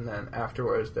conquest, and then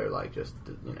afterwards, they're like, just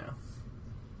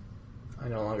I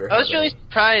no longer. I was really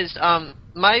surprised.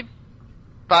 My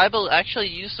Bible actually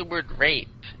used the word rape.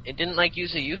 It didn't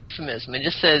use a euphemism. It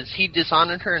just says he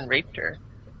dishonored her and raped her.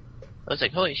 I was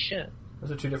like, holy shit.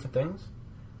 Those are two different things?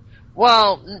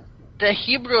 Well, the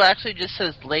Hebrew actually just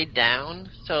says laid down,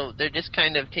 so they're just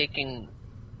kind of taking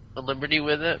a liberty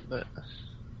with it, but I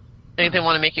think they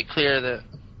want to make it clear that...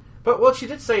 But, well, she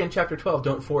did say in chapter 12,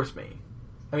 don't force me.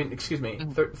 I mean, excuse me,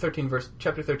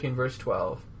 chapter 13, verse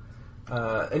 12.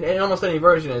 And almost any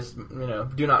version is,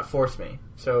 do not force me.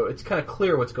 So it's kind of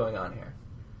clear what's going on here.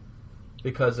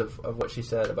 Because of what she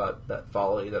said about that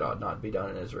folly that ought not be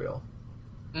done in Israel.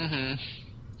 Mm-hmm.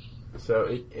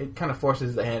 So it kind of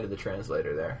forces the hand of the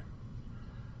translator there.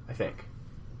 I think.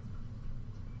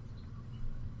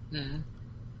 Mm-hmm.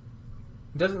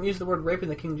 It doesn't use the word rape in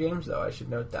the King James, though. I should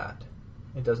note that.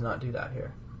 It does not do that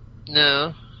here.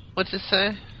 No. What's it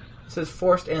say? It says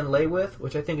forced and lay with,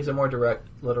 which I think is a more direct,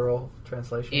 literal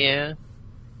translation. Yeah.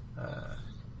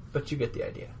 But you get the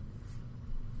idea.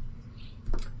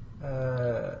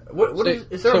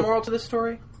 Is there a moral to this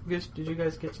story? Did you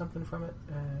guys get something from it?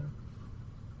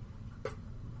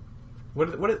 What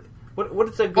is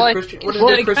a good Christian? What is a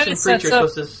good Christian preacher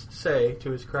supposed to say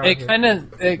to his crowd? It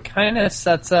kind of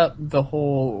sets up the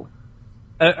whole.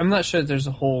 I'm not sure if there's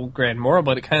a whole grand moral,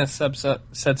 but it kind of sets up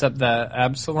that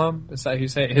Absalom. Is that how you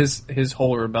say it? His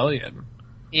whole rebellion?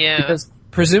 Yeah. Because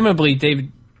presumably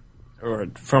David, or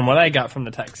from what I got from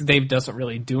the text, Dave doesn't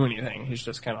really do anything. He's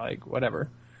just kind of like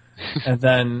whatever, and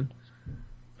then.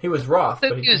 He was wroth,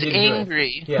 but he was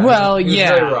angry. Yeah, well, he was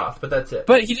very wroth, but that's it.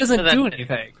 But he doesn't do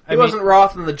anything. He wasn't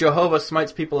wroth, and the Jehovah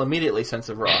smites people immediately sense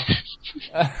of wrath.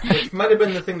 Which might have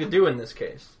been the thing to do in this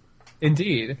case.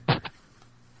 Indeed.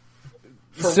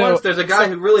 For once, there's a guy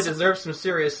who really deserves some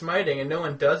serious smiting, and no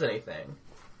one does anything.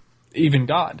 Even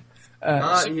God.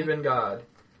 Even God.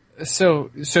 So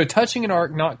touching an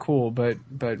ark, not cool, but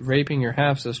raping your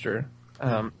half-sister,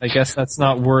 I guess that's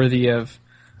not worthy of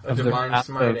divine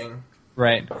smiting.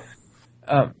 Right.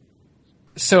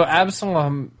 So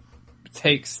Absalom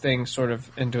takes things sort of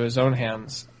into his own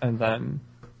hands, and then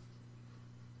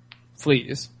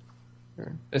flees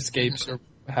or escapes, or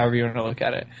however you want to look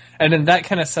at it. And then that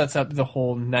kind of sets up the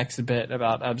whole next bit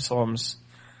about Absalom's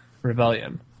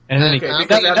rebellion. And then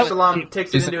because Absalom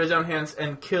takes it into his own hands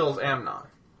and kills Amnon.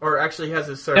 Or actually he has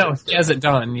his servants. No, he has it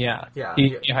done, yeah.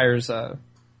 He yeah. hires an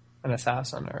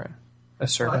assassin or a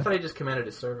servant. Well, I thought he just commanded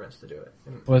his servants to do it.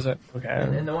 Was it?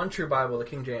 Okay. In the one true Bible, the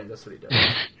King James, that's what he does.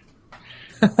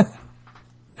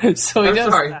 So he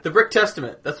does. Sorry, the Brick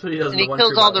Testament. That's what he does. And in the he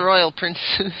kills all the royal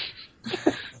princes.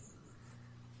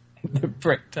 The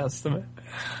Brick Testament.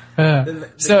 Then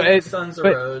the sons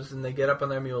arose and they get up on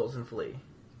their mules and flee.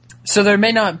 So there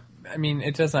may not. I mean,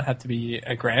 it does not have to be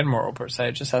a grand moral per se.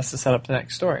 It just has to set up the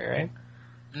next story,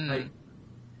 right?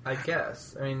 I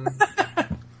guess. I mean,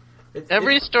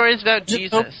 every story is about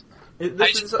Jesus.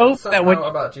 This is somehow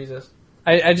about Jesus.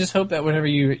 I just hope that whenever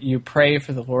you pray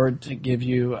for the Lord to give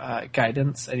you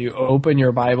guidance and you open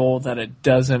your Bible, that it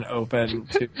doesn't open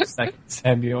to 2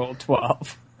 Samuel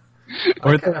 12.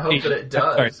 I kind of hope that it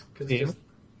does.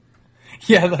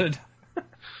 Yeah, that it does.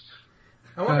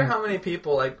 I wonder how many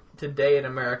people today in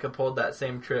America pulled that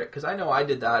same trick, because I know I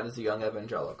did that as a young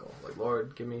evangelical. Like,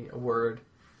 Lord, give me a word.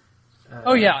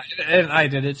 Oh yeah, and I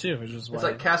did it too. It's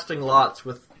like casting lots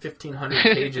with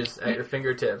 1,500 pages at your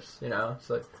fingertips. It's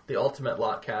like the ultimate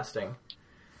lot casting.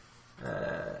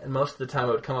 And most of the time,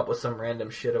 I would come up with some random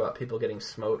shit about people getting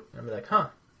smote, and I'd be like, "Huh,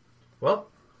 well,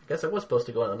 I guess I was supposed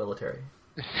to go in the military."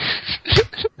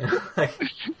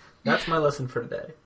 That's my lesson for today.